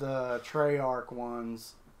 But the Treyarch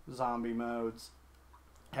ones, zombie modes,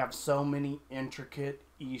 have so many intricate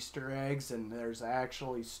Easter eggs, and there's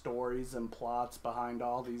actually stories and plots behind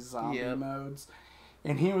all these zombie modes.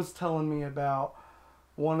 And he was telling me about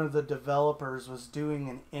one of the developers was doing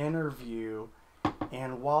an interview,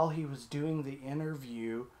 and while he was doing the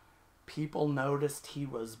interview, people noticed he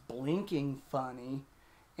was blinking funny,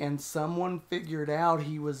 and someone figured out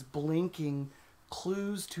he was blinking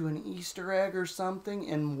clues to an Easter egg or something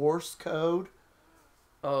in Morse code.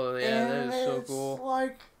 Oh yeah, and that is so cool. It's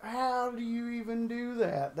like, how do you even do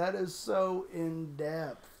that? That is so in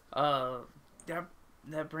depth.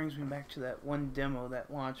 That brings me back to that one demo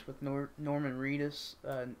that launched with Norman Reedus.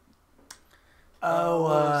 What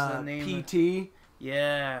was the name PT.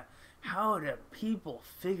 Yeah. How do people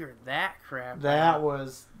figure that crap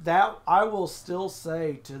out? That I will still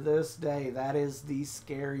say to this day, that is the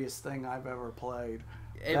scariest thing I've ever played.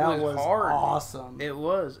 It was hard. Awesome. It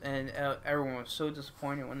was, and everyone was so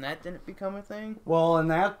disappointed when that didn't become a thing. Well,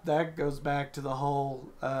 and that goes back to the whole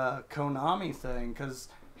Konami thing, because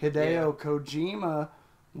Hideo Kojima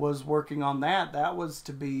was working on that. That was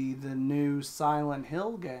to be the new Silent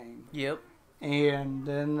Hill game. Yep. And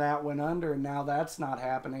then that went under, and now that's not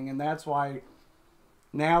happening, and that's why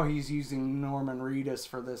now he's using Norman Reedus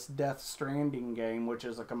for this Death Stranding game, which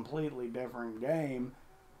is a completely different game.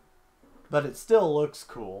 But it still looks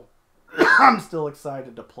cool. I'm still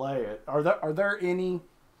excited to play it. Are there any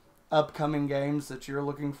upcoming games that you're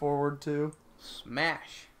looking forward to?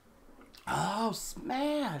 Smash. Oh,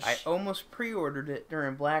 Smash! I almost pre-ordered it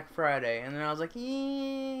during Black Friday, and then I was like,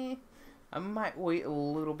 I might wait a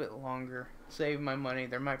little bit longer, save my money.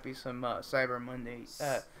 There might be some Cyber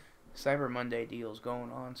Monday deals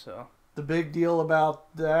going on. So the big deal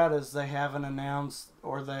about that is they haven't announced,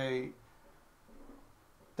 or they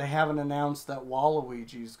haven't announced that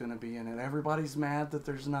Waluigi's going to be in it. Everybody's mad that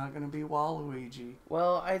there's not going to be Waluigi.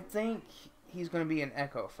 Well, I think he's going to be an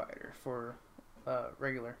Echo Fighter for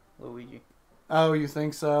regular Luigi. Oh, you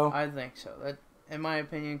think so? I think so. That, in my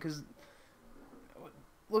opinion, because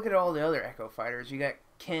look at all the other Echo Fighters. You got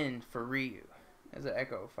Ken for Ryu as an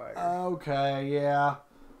Echo Fighter. Okay, yeah.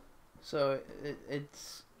 So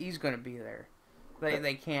he's going to be there.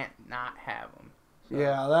 They can't not have him. So.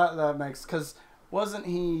 Yeah, that makes, because wasn't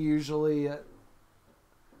he usually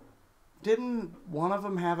didn't one of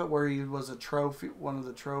them have it where he was a trophy, one of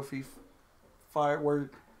the trophy fight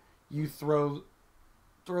where you throw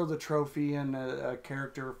the trophy and a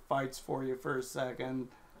character fights for you for a second?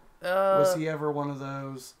 Was he ever one of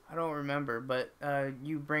those? I don't remember, but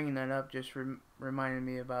you bringing that up just reminded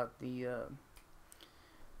me about they're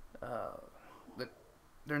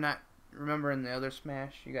not. Remember in the other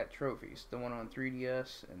Smash, you got trophies. The one on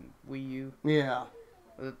 3DS and Wii U. Yeah.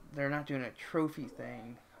 They're not doing a trophy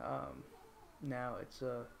thing. Now it's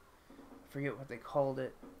I forget what they called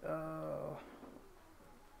it.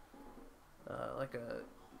 Like a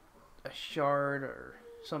shard or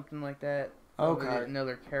something like that. Okay.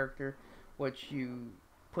 Another character, which you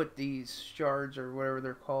put these shards or whatever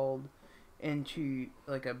they're called into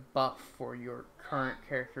like a buff for your current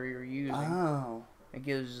character you're using. Oh. It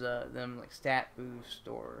gives them like stat boost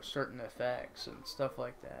or certain effects and stuff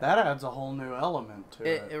like that. That adds a whole new element to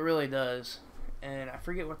it. It really does. And I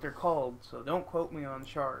forget what they're called, so don't quote me on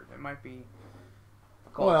shard. It might be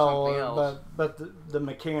called something else. But the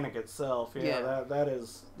mechanic itself,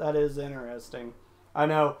 that is interesting. I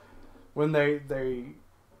know when they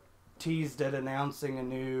teased it announcing a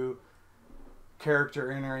new character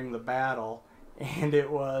entering the battle, and it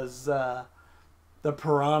was the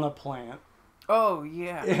piranha plant. Oh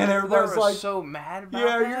yeah, And everybody's like, so mad about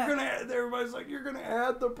yeah, that. everybody's like, you're gonna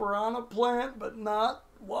add the piranha plant, but not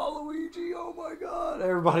Waluigi. Oh my god!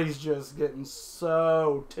 Everybody's just getting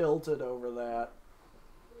so tilted over that.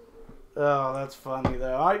 Oh, that's funny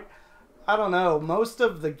though. I don't know. Most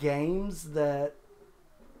of the games that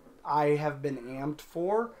I have been amped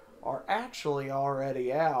for are actually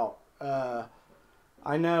already out.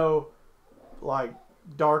 I know, like,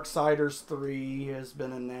 Darksiders 3 has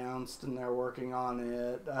been announced and they're working on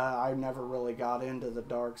it. I never really got into the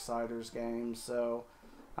Darksiders games, so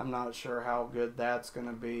I'm not sure how good that's going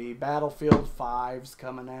to be. Battlefield 5's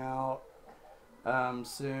coming out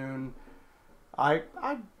soon. I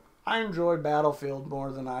enjoy Battlefield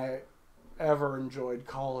more than I ever enjoyed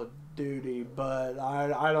Call of Duty, but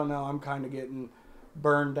I don't know. I'm kind of getting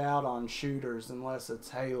burned out on shooters unless it's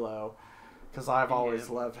Halo, because I've always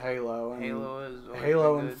loved Halo. And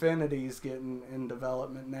Halo Infinity's getting in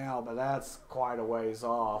development now, but that's quite a ways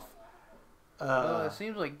off. Well, it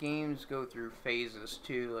seems like games go through phases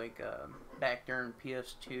too. Like back during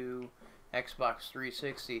PS2, Xbox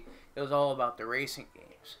 360, it was all about the racing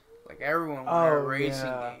games. Like everyone wanted a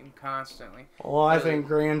racing game constantly. Well, I think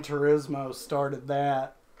Gran Turismo started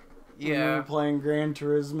that. Yeah, when we were playing Gran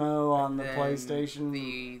Turismo on the PlayStation.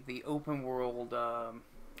 The open world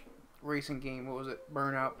racing game. What was it?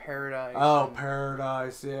 Burnout Paradise. Oh,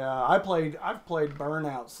 Paradise. Yeah, I've played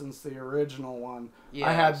Burnout since the original one. Yeah,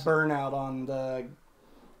 I had Burnout on the.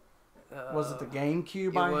 Was it the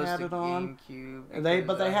GameCube? I had it on. GameCube.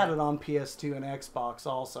 They had it on PS2 and Xbox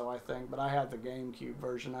also, I think. But I had the GameCube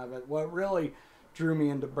version of it. What really drew me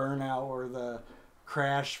into Burnout were the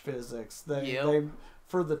crash physics. They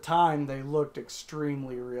for the time they looked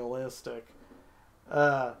extremely realistic.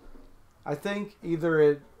 I think either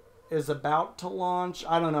it is about to launch.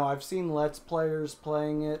 I don't know. I've seen Let's Players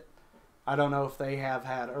playing it. I don't know if they have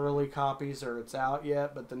had early copies or it's out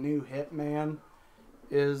yet. But the new Hitman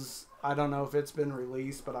is. I don't know if it's been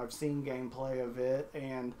released, but I've seen gameplay of it,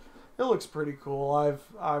 and it looks pretty cool.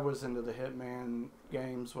 I was into the Hitman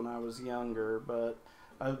games when I was younger, but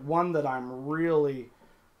one that I'm really...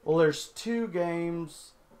 Well, there's two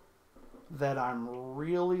games that I'm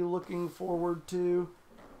really looking forward to,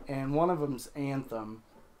 and one of them's Anthem.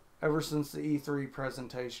 Ever since the E3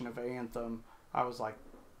 presentation of Anthem, I was like,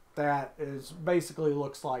 that is basically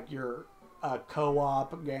looks like you're a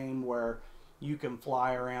co-op game where you can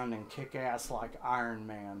fly around and kick ass like Iron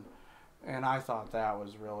Man. And I thought that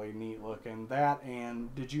was really neat looking. That,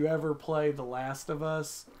 and did you ever play The Last of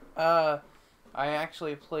Us? I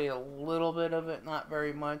actually played a little bit of it, not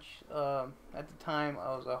very much. At the time,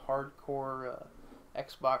 I was a hardcore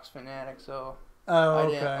Xbox fanatic, so I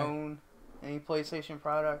didn't own any PlayStation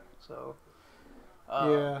product. So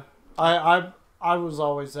yeah, I was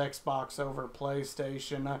always Xbox over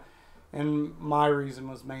PlayStation. And my reason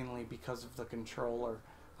was mainly because of the controller.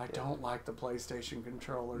 I don't like the PlayStation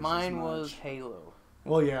controllers. Mine was Halo.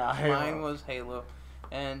 Well, yeah, Halo. Mine was Halo.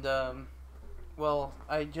 And, well,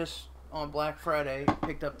 I just, on Black Friday,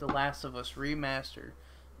 picked up The Last of Us Remastered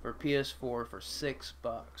for PS4 for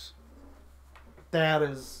 $6. That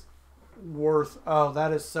is worth... Oh,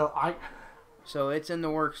 that is so... So it's in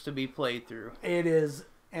the works to be played through. It is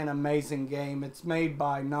an amazing game. It's made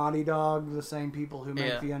by Naughty Dog, the same people who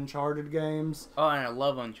make the Uncharted games. Oh, and I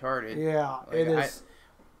love Uncharted. Yeah, like, it is.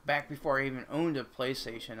 Back before I even owned a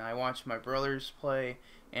PlayStation, I watched my brothers play,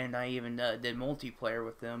 and I even did multiplayer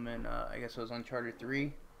with them, and I guess it was Uncharted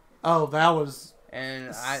 3. Oh, that was...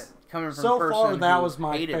 And coming from so a person far, that who was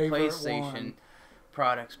my hated favorite PlayStation one.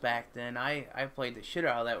 products back then, I played the shit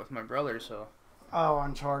out of that with my brothers, so... Oh,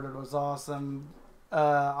 Uncharted was awesome.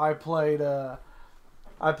 I played the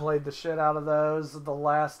shit out of those. The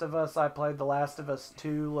Last of Us, I played The Last of Us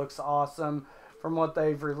 2. Looks awesome. From what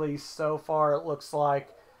they've released so far, it looks like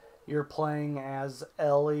you're playing as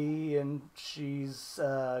Ellie, and she's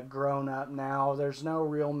grown up now. There's no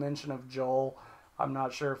real mention of Joel. I'm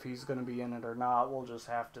not sure if he's going to be in it or not. We'll just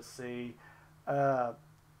have to see. The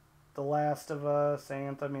Last of Us,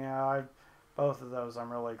 Anthem, both of those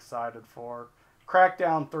I'm really excited for.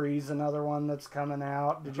 Crackdown 3 is another one that's coming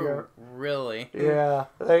out. Did you ever... Really? Yeah.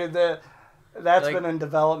 That's been in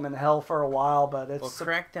development hell for a while, but it's... Well,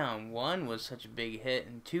 Crackdown 1 was such a big hit,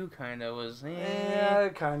 and 2 kind of was... Yeah,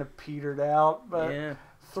 it kind of petered out, but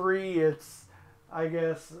 3, it's... I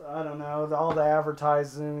guess, I don't know, all the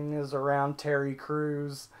advertising is around Terry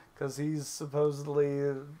Crews, because he's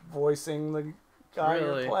supposedly voicing the guy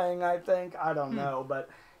you're playing, I think. I don't know, but...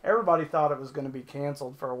 Everybody thought it was going to be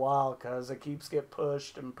canceled for a while because it keeps getting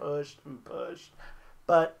pushed and pushed and pushed.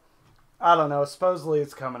 But I don't know. Supposedly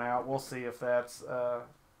it's coming out. We'll see if that's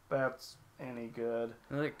any good.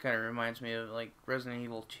 That kind of reminds me of like Resident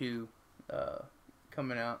Evil 2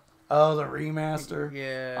 coming out. Oh, the remaster.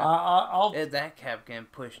 Yeah, I'll that kept getting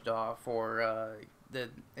pushed off, or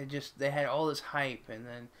they had all this hype, and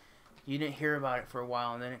then you didn't hear about it for a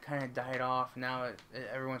while, and then it kind of died off. Now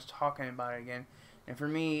everyone's talking about it again, and for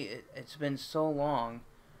me, it's been so long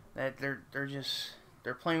that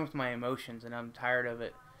they're playing with my emotions, and I'm tired of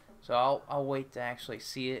it. So I'll wait to actually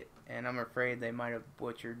see it, and I'm afraid they might have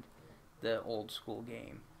butchered the old school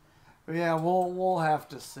game. Yeah, we'll have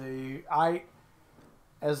to see.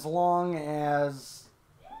 As long as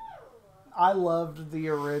I loved the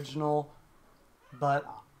original, but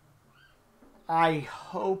I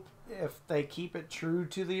hope if they keep it true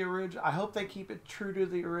to the original, I hope they keep it true to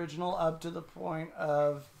the original up to the point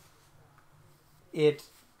of it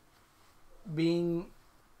being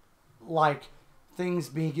like things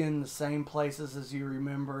being in the same places as you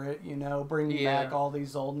remember it, you know, bringing back all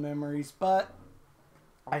these old memories. But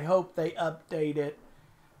I hope they update it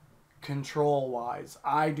control-wise.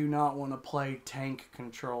 I do not want to play tank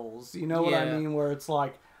controls. You know what I mean? Where it's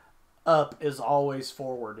like up is always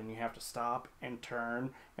forward and you have to stop and turn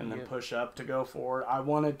and then push up to go forward. I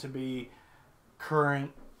want it to be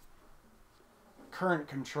current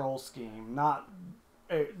control scheme, not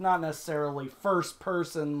necessarily first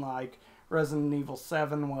person like Resident Evil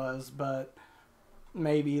 7 was, but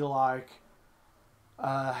maybe like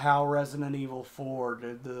how Resident Evil 4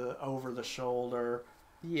 did the over the shoulder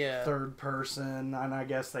third person, and I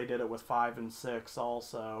guess they did it with 5 and 6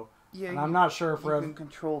 also. Yeah, and I'm not sure if you can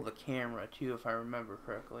control the camera too, if I remember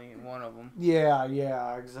correctly, in one of them.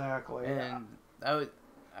 Yeah, exactly. And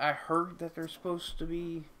I heard that they're supposed to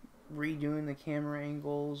be redoing the camera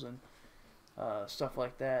angles and stuff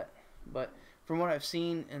like that. But from what I've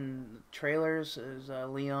seen in the trailers, is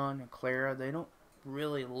Leon and Clara, they don't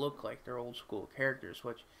really look like their old school characters,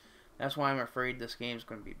 which that's why I'm afraid this game's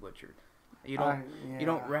going to be butchered. You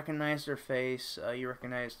don't recognize their face. You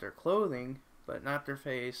recognize their clothing, but not their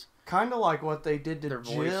face. Kind of like what they did to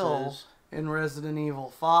Jill in Resident Evil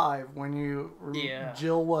 5 when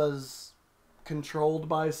Jill was controlled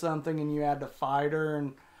by something and you had to fight her,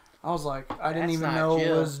 and I was like, I didn't even know it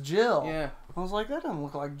was Jill. Yeah. I was like, that doesn't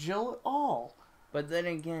look like Jill at all. But then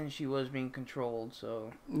again, she was being controlled,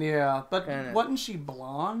 so... Yeah, but wasn't she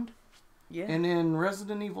blonde? Yeah. And in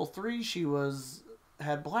Resident Evil 3, she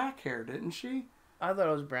had black hair, didn't she? I thought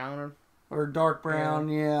it was brown or dark brown,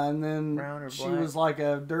 yeah. And then brown or she black. was like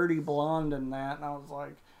a dirty blonde in that, and I was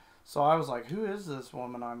like, who is this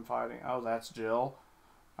woman I'm fighting? Oh, that's Jill.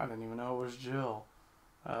 I didn't even know it was Jill.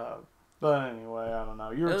 But anyway, I don't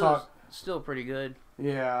know. You were talking... Still pretty good.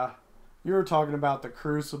 Yeah. You were talking about the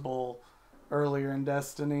Crucible earlier in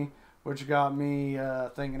Destiny, which got me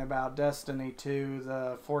thinking about Destiny 2.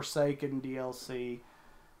 The Forsaken DLC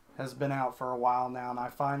has been out for a while now, and I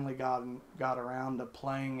finally got around to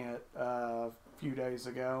playing it a few days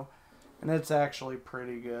ago, and it's actually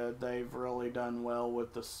pretty good. They've really done well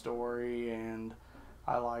with the story, and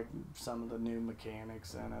I like some of the new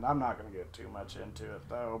mechanics in it. I'm not going to get too much into it,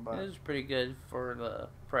 though. But it was pretty good for the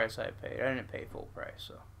price I paid. I didn't pay full price,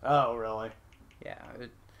 so... Oh, really? Yeah,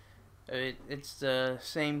 it's the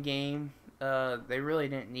same game. They really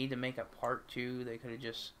didn't need to make a part 2. They could have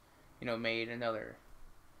just, made another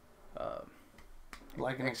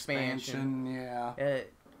like an expansion, yeah.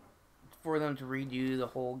 For them to redo the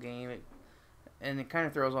whole game, and it kind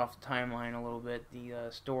of throws off the timeline a little bit. The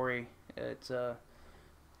story, it's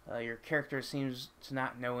your character seems to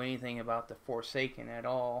not know anything about the Forsaken at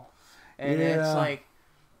all, and it's like,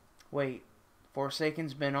 wait.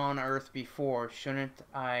 Forsaken's been on Earth before. Shouldn't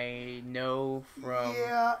I know from...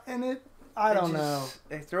 Yeah, and I don't know.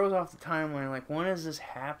 It throws off the timeline. Like, when is this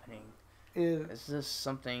happening? Is this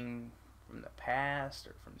something from the past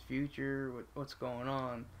or from the future? What's going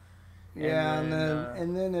on? Yeah,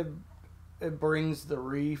 and then it brings the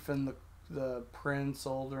Reef and the Prince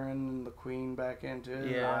Aldrin and the Queen back into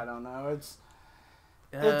it. Yeah. I don't know. It's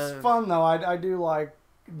fun, though. I do like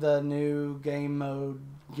the new game mode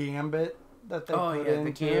Gambit that they put into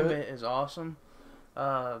the Gambit is awesome.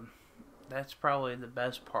 That's probably the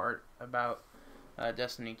best part about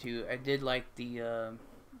Destiny 2. I did like the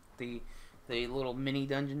little mini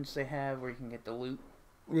dungeons they have where you can get the loot.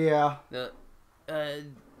 Yeah. It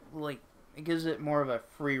gives it more of a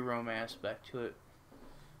free roam aspect to it.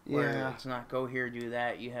 Where it's not go here, do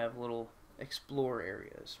that. You have little explore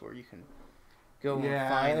areas where you can go and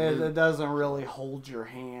find loot. It doesn't really hold your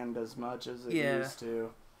hand as much as it used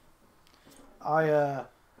to. I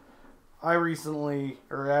recently,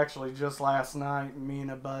 or actually just last night, me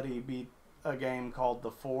and a buddy beat a game called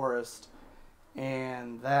The Forest,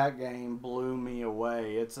 and that game blew me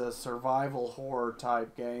away. It's a survival horror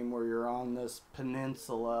type game where you're on this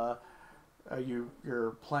peninsula.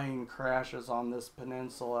 Your plane crashes on this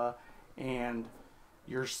peninsula, and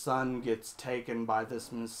your son gets taken by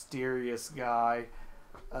this mysterious guy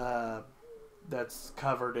that's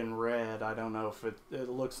covered in red. I don't know if it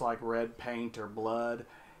looks like red paint or blood,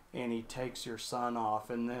 and he takes your son off,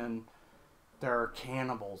 and then there are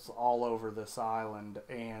cannibals all over this island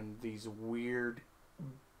and these weird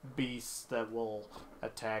beasts that will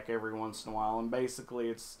attack every once in a while. And basically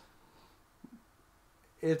it's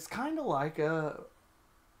kind of like the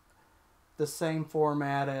same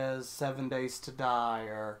format as 7 Days to Die,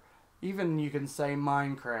 or even you can say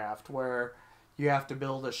Minecraft, where you have to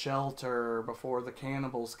build a shelter before the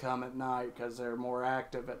cannibals come at night because they're more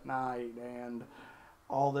active at night and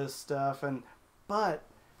all this stuff. But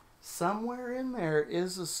somewhere in there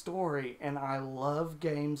is a story, and I love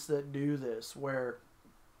games that do this, where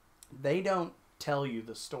they don't tell you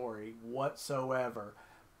the story whatsoever,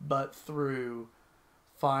 but through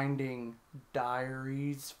finding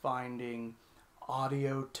diaries, finding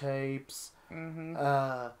audio tapes,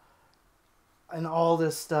 Mm-hmm. And all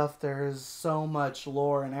this stuff. There is so much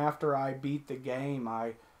lore, and after I beat the game,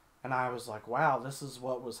 I was like, wow, this is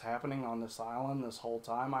what was happening on this island this whole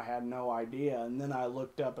time. I had no idea. And then I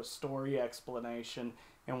looked up a story explanation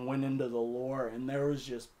and went into the lore, and there was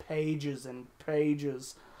just pages and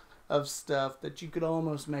pages of stuff that you could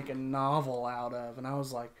almost make a novel out of. And I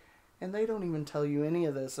was like, and they don't even tell you any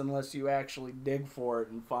of this unless you actually dig for it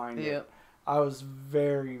and find it. I was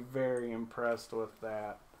very, very impressed with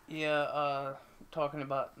that. Yeah, talking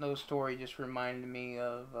about no story just reminded me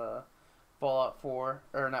of Fallout 4,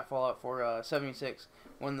 or not Fallout 4, 76,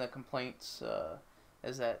 one of the complaints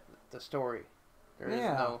is that the story. There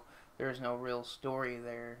is no real story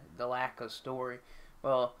there, the lack of story.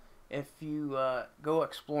 Well, if you go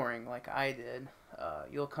exploring like I did,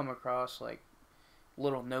 you'll come across like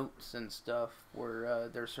little notes and stuff where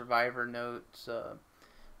they're survivor notes.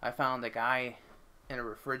 I found a guy in a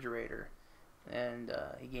refrigerator, and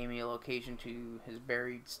he gave me a location to his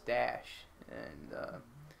buried stash, and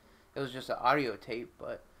it was just an audio tape,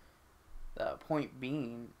 but the point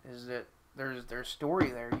being is that there's story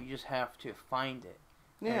there. You just have to find it.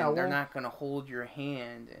 Yeah, and they're not going to hold your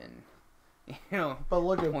hand and But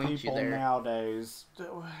look at point people nowadays.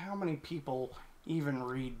 How many people even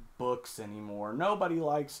read books anymore? Nobody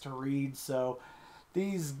likes to read, so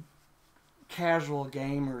these casual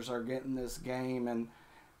gamers are getting this game, and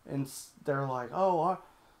they're like, oh,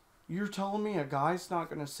 you're telling me a guy's not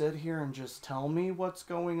going to sit here and just tell me what's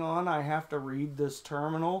going on? I have to read this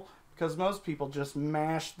terminal? Because most people just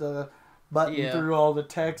mash the button through all the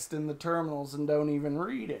text in the terminals and don't even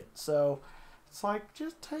read it. So it's like,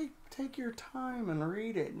 just take your time and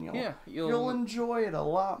read it, and you'll enjoy it a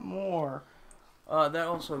lot more. That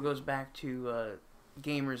also goes back to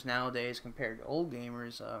gamers nowadays compared to old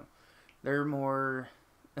gamers. They're more,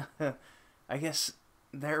 I guess,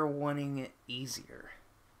 they're wanting it easier.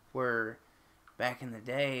 Where back in the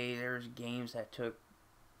day, there's games that took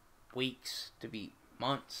weeks to beat,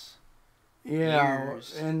 months,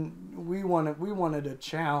 years. And we wanted a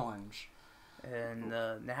challenge. And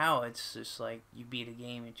now it's just like you beat a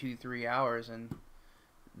game in 2-3 hours, and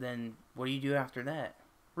then what do you do after that?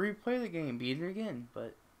 Replay the game, beat it again.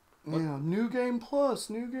 But new game plus.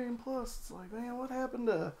 It's like, man, what happened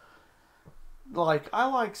to? Like, I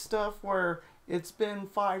like stuff where it's been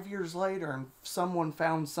 5 years later and someone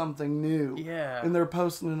found something new. Yeah. And they're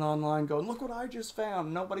posting it online going, look what I just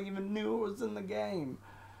found. Nobody even knew it was in the game.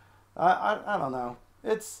 I don't know.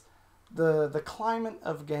 It's the climate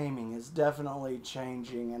of gaming is definitely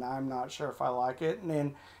changing, and I'm not sure if I like it.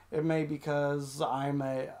 And it may because I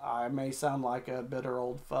may sound like a bitter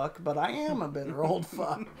old fuck, but I am a bitter old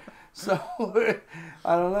fuck. So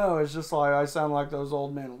I don't know. It's just like I sound like those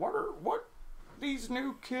old men. What these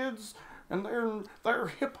new kids and their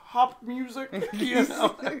hip hop music,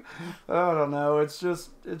 I don't know. It's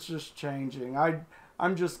just changing.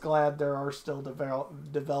 I'm just glad there are still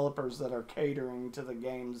developers that are catering to the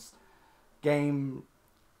game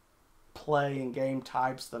play and game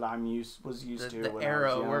types that was used to the when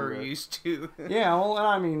era I was younger. we're used to. Yeah, well, and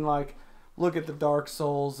I mean, like, look at the Dark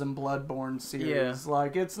Souls and Bloodborne series. Yeah.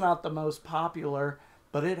 Like, it's not the most popular,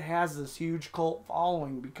 but it has this huge cult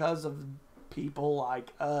following because of people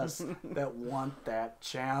like us that want that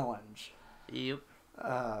challenge. Yep.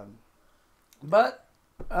 But,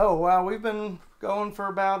 oh wow, we've been going for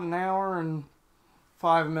about an hour and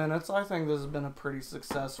 5 minutes. I think this has been a pretty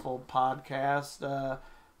successful podcast. I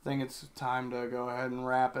think it's time to go ahead and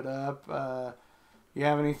wrap it up. You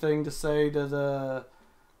have anything to say to the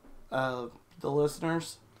the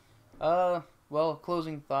listeners? Well,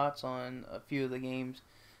 closing thoughts on a few of the games.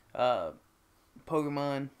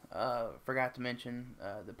 Pokemon, forgot to mention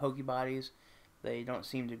the Pokebodies. They don't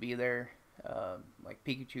seem to be there. Like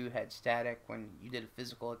Pikachu had static when you did a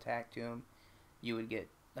physical attack to him, you would get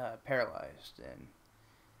paralyzed,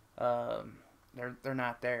 and they're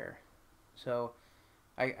not there. So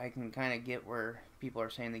I can kind of get where people are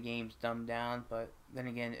saying the game's dumbed down, but then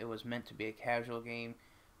again, it was meant to be a casual game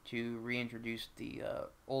to reintroduce the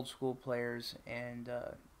old school players and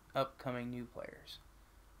upcoming new players.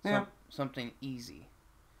 Yeah. Something easy.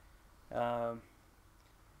 And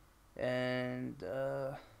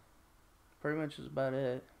pretty much is about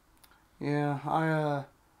it. Yeah,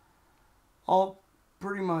 all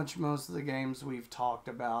pretty much most of the games we've talked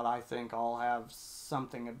about, I think all have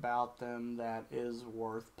something about them that is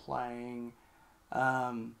worth playing.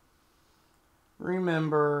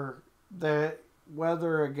 Remember that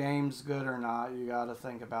whether a game's good or not, you got to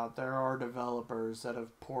think about there are developers that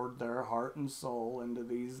have poured their heart and soul into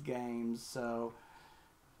these games, so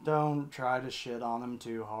don't try to shit on them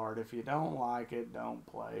too hard. If you don't like it, don't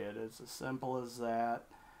play it. It's as simple as that.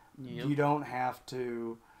 Yep. You don't have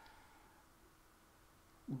to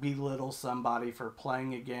belittle somebody for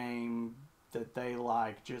playing a game that they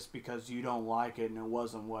like just because you don't like it and it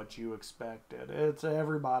wasn't what you expected. It's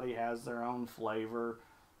everybody has their own flavor.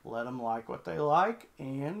 Let them like what they like,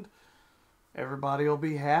 and everybody will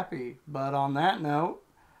be happy. But on that note,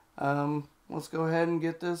 let's go ahead and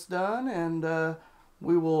get this done, and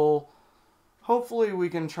we will, hopefully we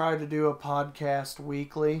can try to do a podcast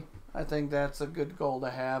weekly. I think that's a good goal to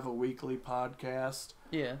have, a weekly podcast.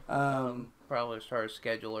 Yeah. Probably start a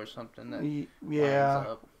schedule or something that yeah. lines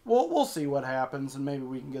up. We'll see what happens, and maybe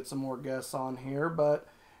we can get some more guests on here. But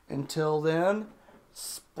until then,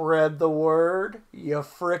 spread the word, you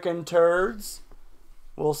frickin' turds.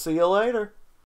 We'll see you later.